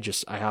because I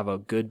have a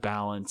good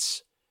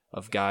balance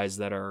of guys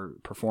that are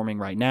performing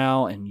right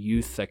now and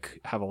youth that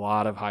have a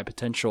lot of high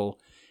potential.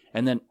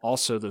 And then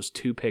also those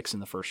 2 picks in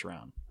the first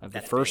round. Of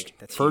the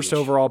first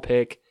overall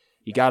pick,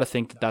 you got to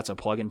think that that's a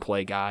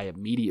plug-and-play guy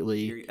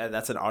immediately.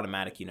 That's an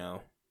automatic,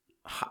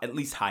 at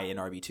least high-end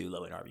RB2,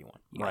 low-end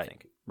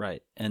RB1.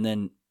 Right. And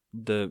then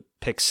the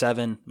pick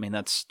 7, I mean,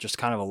 that's just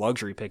kind of a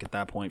luxury pick at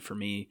that point for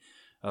me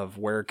of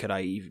where could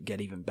I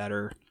get even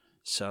better.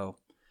 So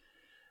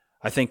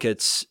I think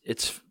it's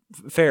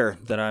fair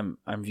that I'm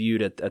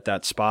viewed at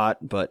that spot,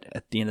 but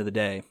at the end of the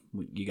day,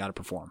 you got to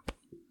perform.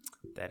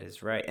 That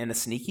is right. And a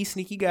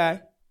sneaky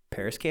guy,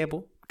 Paris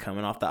Campbell,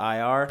 coming off the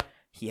IR.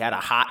 He had a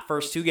hot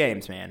first 2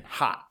 games, man.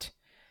 Hot.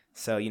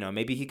 So,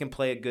 maybe he can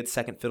play a good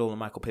second fiddle to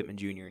Michael Pittman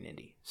Jr. in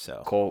Indy.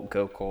 So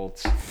go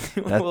Colts.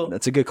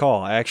 That's a good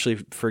call. I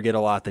actually forget a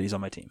lot that he's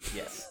on my team.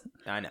 Yes,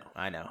 I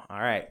know. All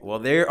right. Well,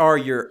 there are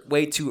your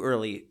way too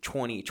early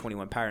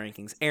 2021 Power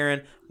Rankings.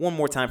 Aaron, one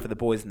more time for the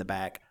boys in the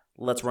back.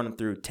 Let's run them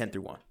through 10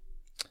 through 1.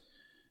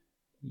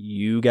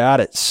 You got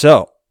it.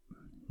 So,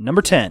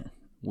 number 10,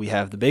 we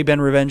have the Big Ben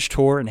Revenge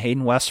Tour and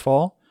Hayden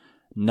Westfall.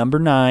 Number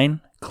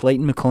 9,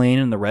 Clayton McLean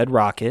and the Red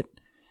Rocket.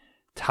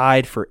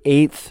 Tied for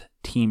 8th,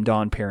 Team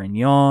Don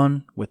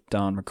Perignon, with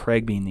Don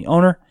McCraig being the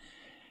owner.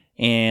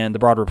 And the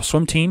Broad Ripple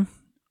Swim Team,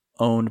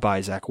 owned by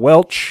Zach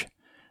Welch.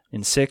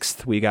 In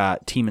 6th, we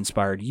got Team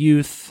Inspired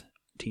Youth.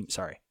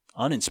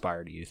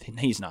 Uninspired Youth.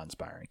 He's not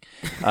inspiring.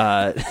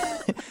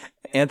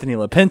 Anthony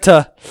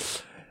LaPinta.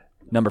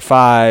 Number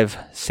 5,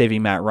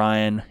 Saving Matt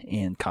Ryan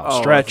and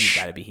Kyle Stretch.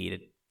 You gotta be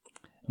heated.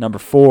 Number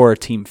 4,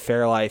 Team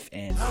Fairlife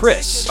and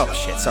Chris. Oh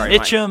shit!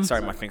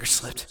 Sorry, my finger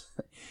slipped.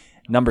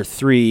 Number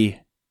 3,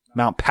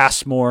 Mount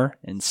Passmore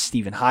and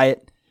Stephen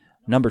Hyatt.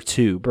 Number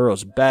 2,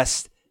 Burrow's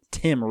Best,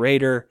 Tim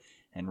Rader,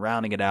 and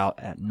rounding it out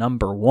at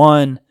number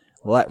 1,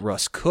 Let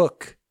Russ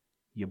Cook,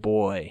 your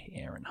boy,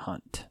 Aaron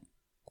Hunt.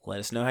 Let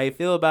us know how you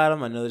feel about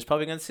them. I know there's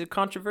probably going to be some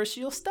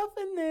controversial stuff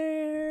in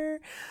there.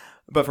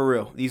 But for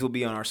real, these will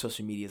be on our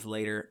social medias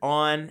later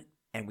on,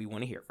 and we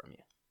want to hear from you.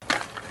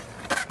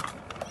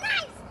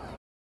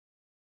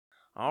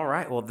 All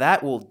right, well,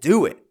 that will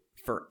do it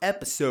for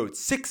episode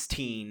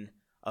 16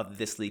 of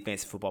This League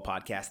Fantasy Football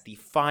Podcast, the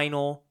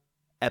final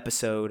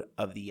episode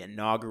of the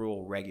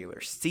inaugural regular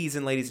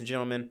season, ladies and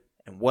gentlemen.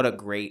 And what a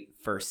great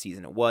first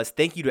season it was.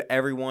 Thank you to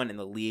everyone in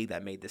the league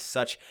that made this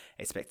such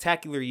a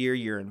spectacular year.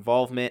 Your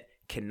involvement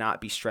cannot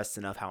be stressed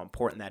enough how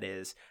important that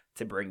is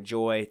to bring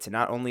joy to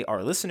not only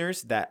our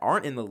listeners that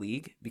aren't in the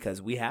league,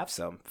 because we have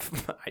some.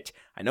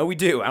 I know we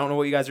do. I don't know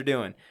what you guys are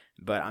doing,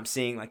 but I'm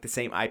seeing like the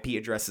same IP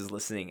addresses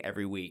listening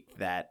every week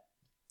that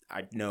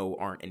I know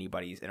aren't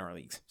anybody's in our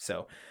leagues.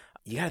 So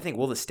you got to think,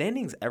 will the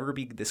standings ever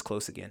be this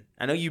close again?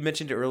 I know you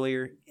mentioned it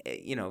earlier,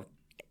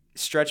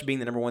 Stretch being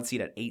the number 1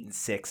 seed at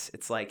 8-6.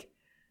 It's like,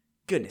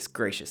 goodness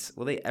gracious,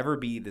 will they ever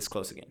be this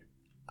close again?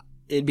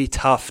 It'd be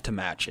tough to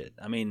match it.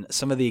 I mean,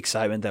 some of the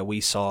excitement that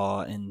we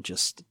saw and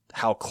just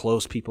how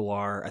close people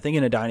are. I think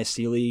in a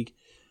dynasty league,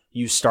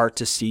 you start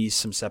to see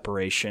some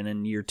separation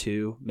in year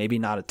 2. Maybe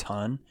not a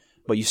ton,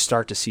 but you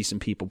start to see some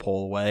people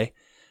pull away.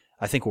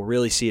 I think we'll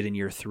really see it in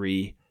year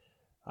 3,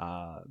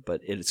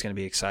 but it's going to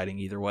be exciting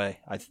either way.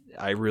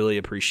 I really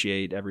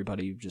appreciate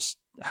everybody, just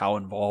how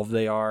involved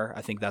they are.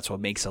 I think that's what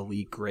makes a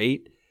league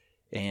great.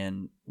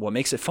 And what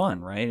makes it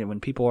fun, right? And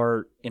when people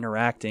are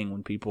interacting,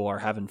 when people are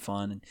having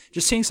fun, and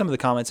just seeing some of the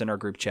comments in our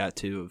group chat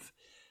too of,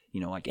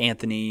 like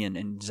Anthony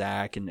and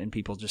Zach and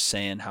people just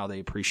saying how they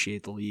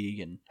appreciate the league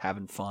and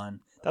having fun.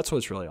 That's what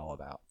it's really all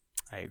about.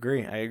 I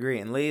agree.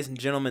 And ladies and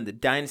gentlemen, the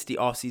Dynasty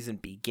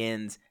offseason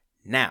begins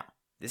now.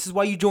 This is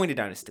why you joined a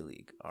Dynasty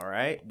League, all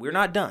right? We're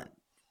not done.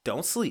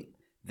 Don't sleep.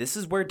 This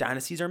is where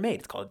dynasties are made.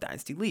 It's called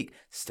Dynasty League.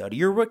 Study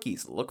your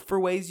rookies. Look for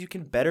ways you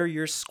can better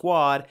your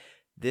squad.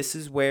 This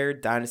is where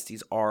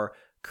dynasties are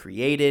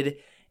created.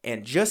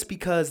 And just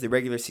because the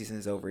regular season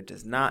is over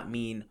does not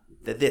mean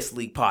that This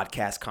League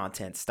podcast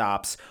content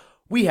stops.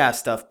 We have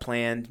stuff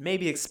planned.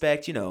 Maybe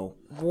expect,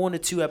 1 to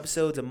 2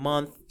 episodes a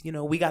month.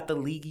 We got the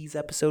Leagueies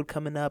episode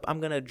coming up. I'm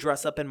going to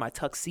dress up in my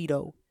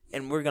tuxedo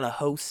and we're going to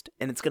host,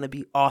 and it's going to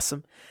be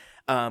awesome.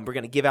 We're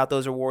going to give out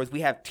those awards. We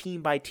have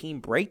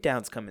team-by-team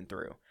breakdowns coming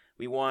through.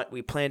 We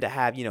plan to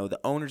have, the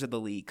owners of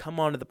the league come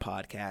onto the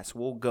podcast.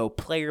 We'll go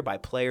player by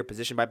player,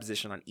 position by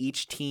position on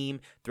each team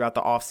throughout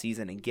the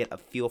offseason and get a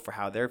feel for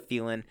how they're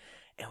feeling.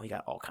 And we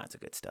got all kinds of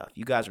good stuff.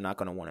 You guys are not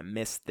going to want to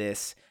miss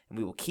this. And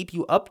we will keep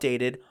you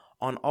updated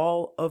on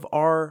all of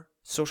our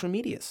social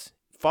medias.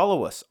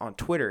 Follow us on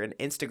Twitter and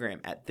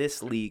Instagram at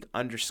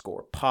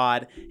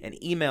thisleague_pod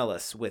and email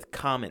us with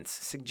comments,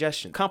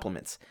 suggestions,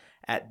 compliments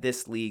at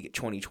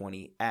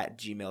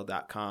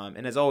thisleague2020@gmail.com.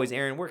 And as always,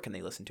 Aaron, where can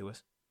they listen to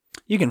us?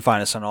 You can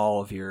find us on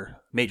all of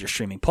your major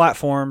streaming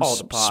platforms, all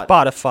the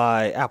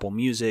Spotify, Apple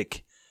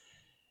Music,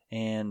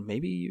 and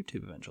maybe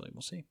YouTube eventually.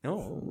 We'll see.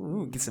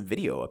 Oh, get some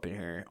video up in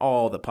here.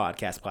 All the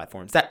podcast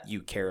platforms that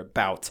you care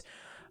about.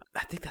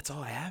 I think that's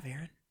all I have,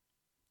 Aaron.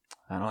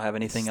 I don't have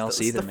anything else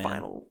either, man.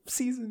 Final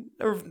season,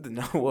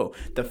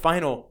 the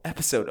final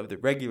episode of the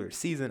regular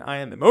season. I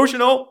am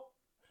emotional.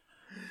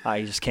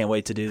 I just can't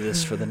wait to do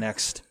this for the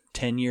next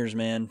 10 years,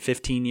 man.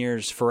 15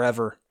 years,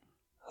 forever.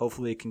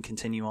 Hopefully it can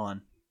continue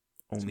on.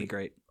 It's be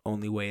great.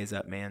 Only way is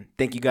up, man.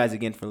 Thank you guys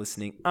again for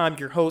listening. I'm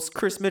your host,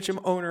 Chris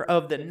Mitchum, owner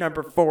of the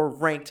number 4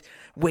 ranked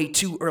way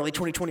too early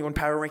 2021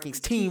 Power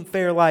Rankings team,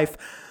 Fairlife.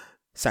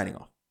 Signing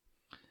off.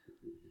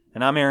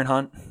 And I'm Aaron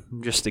Hunt.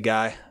 I'm just a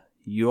guy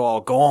you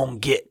all go on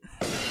get.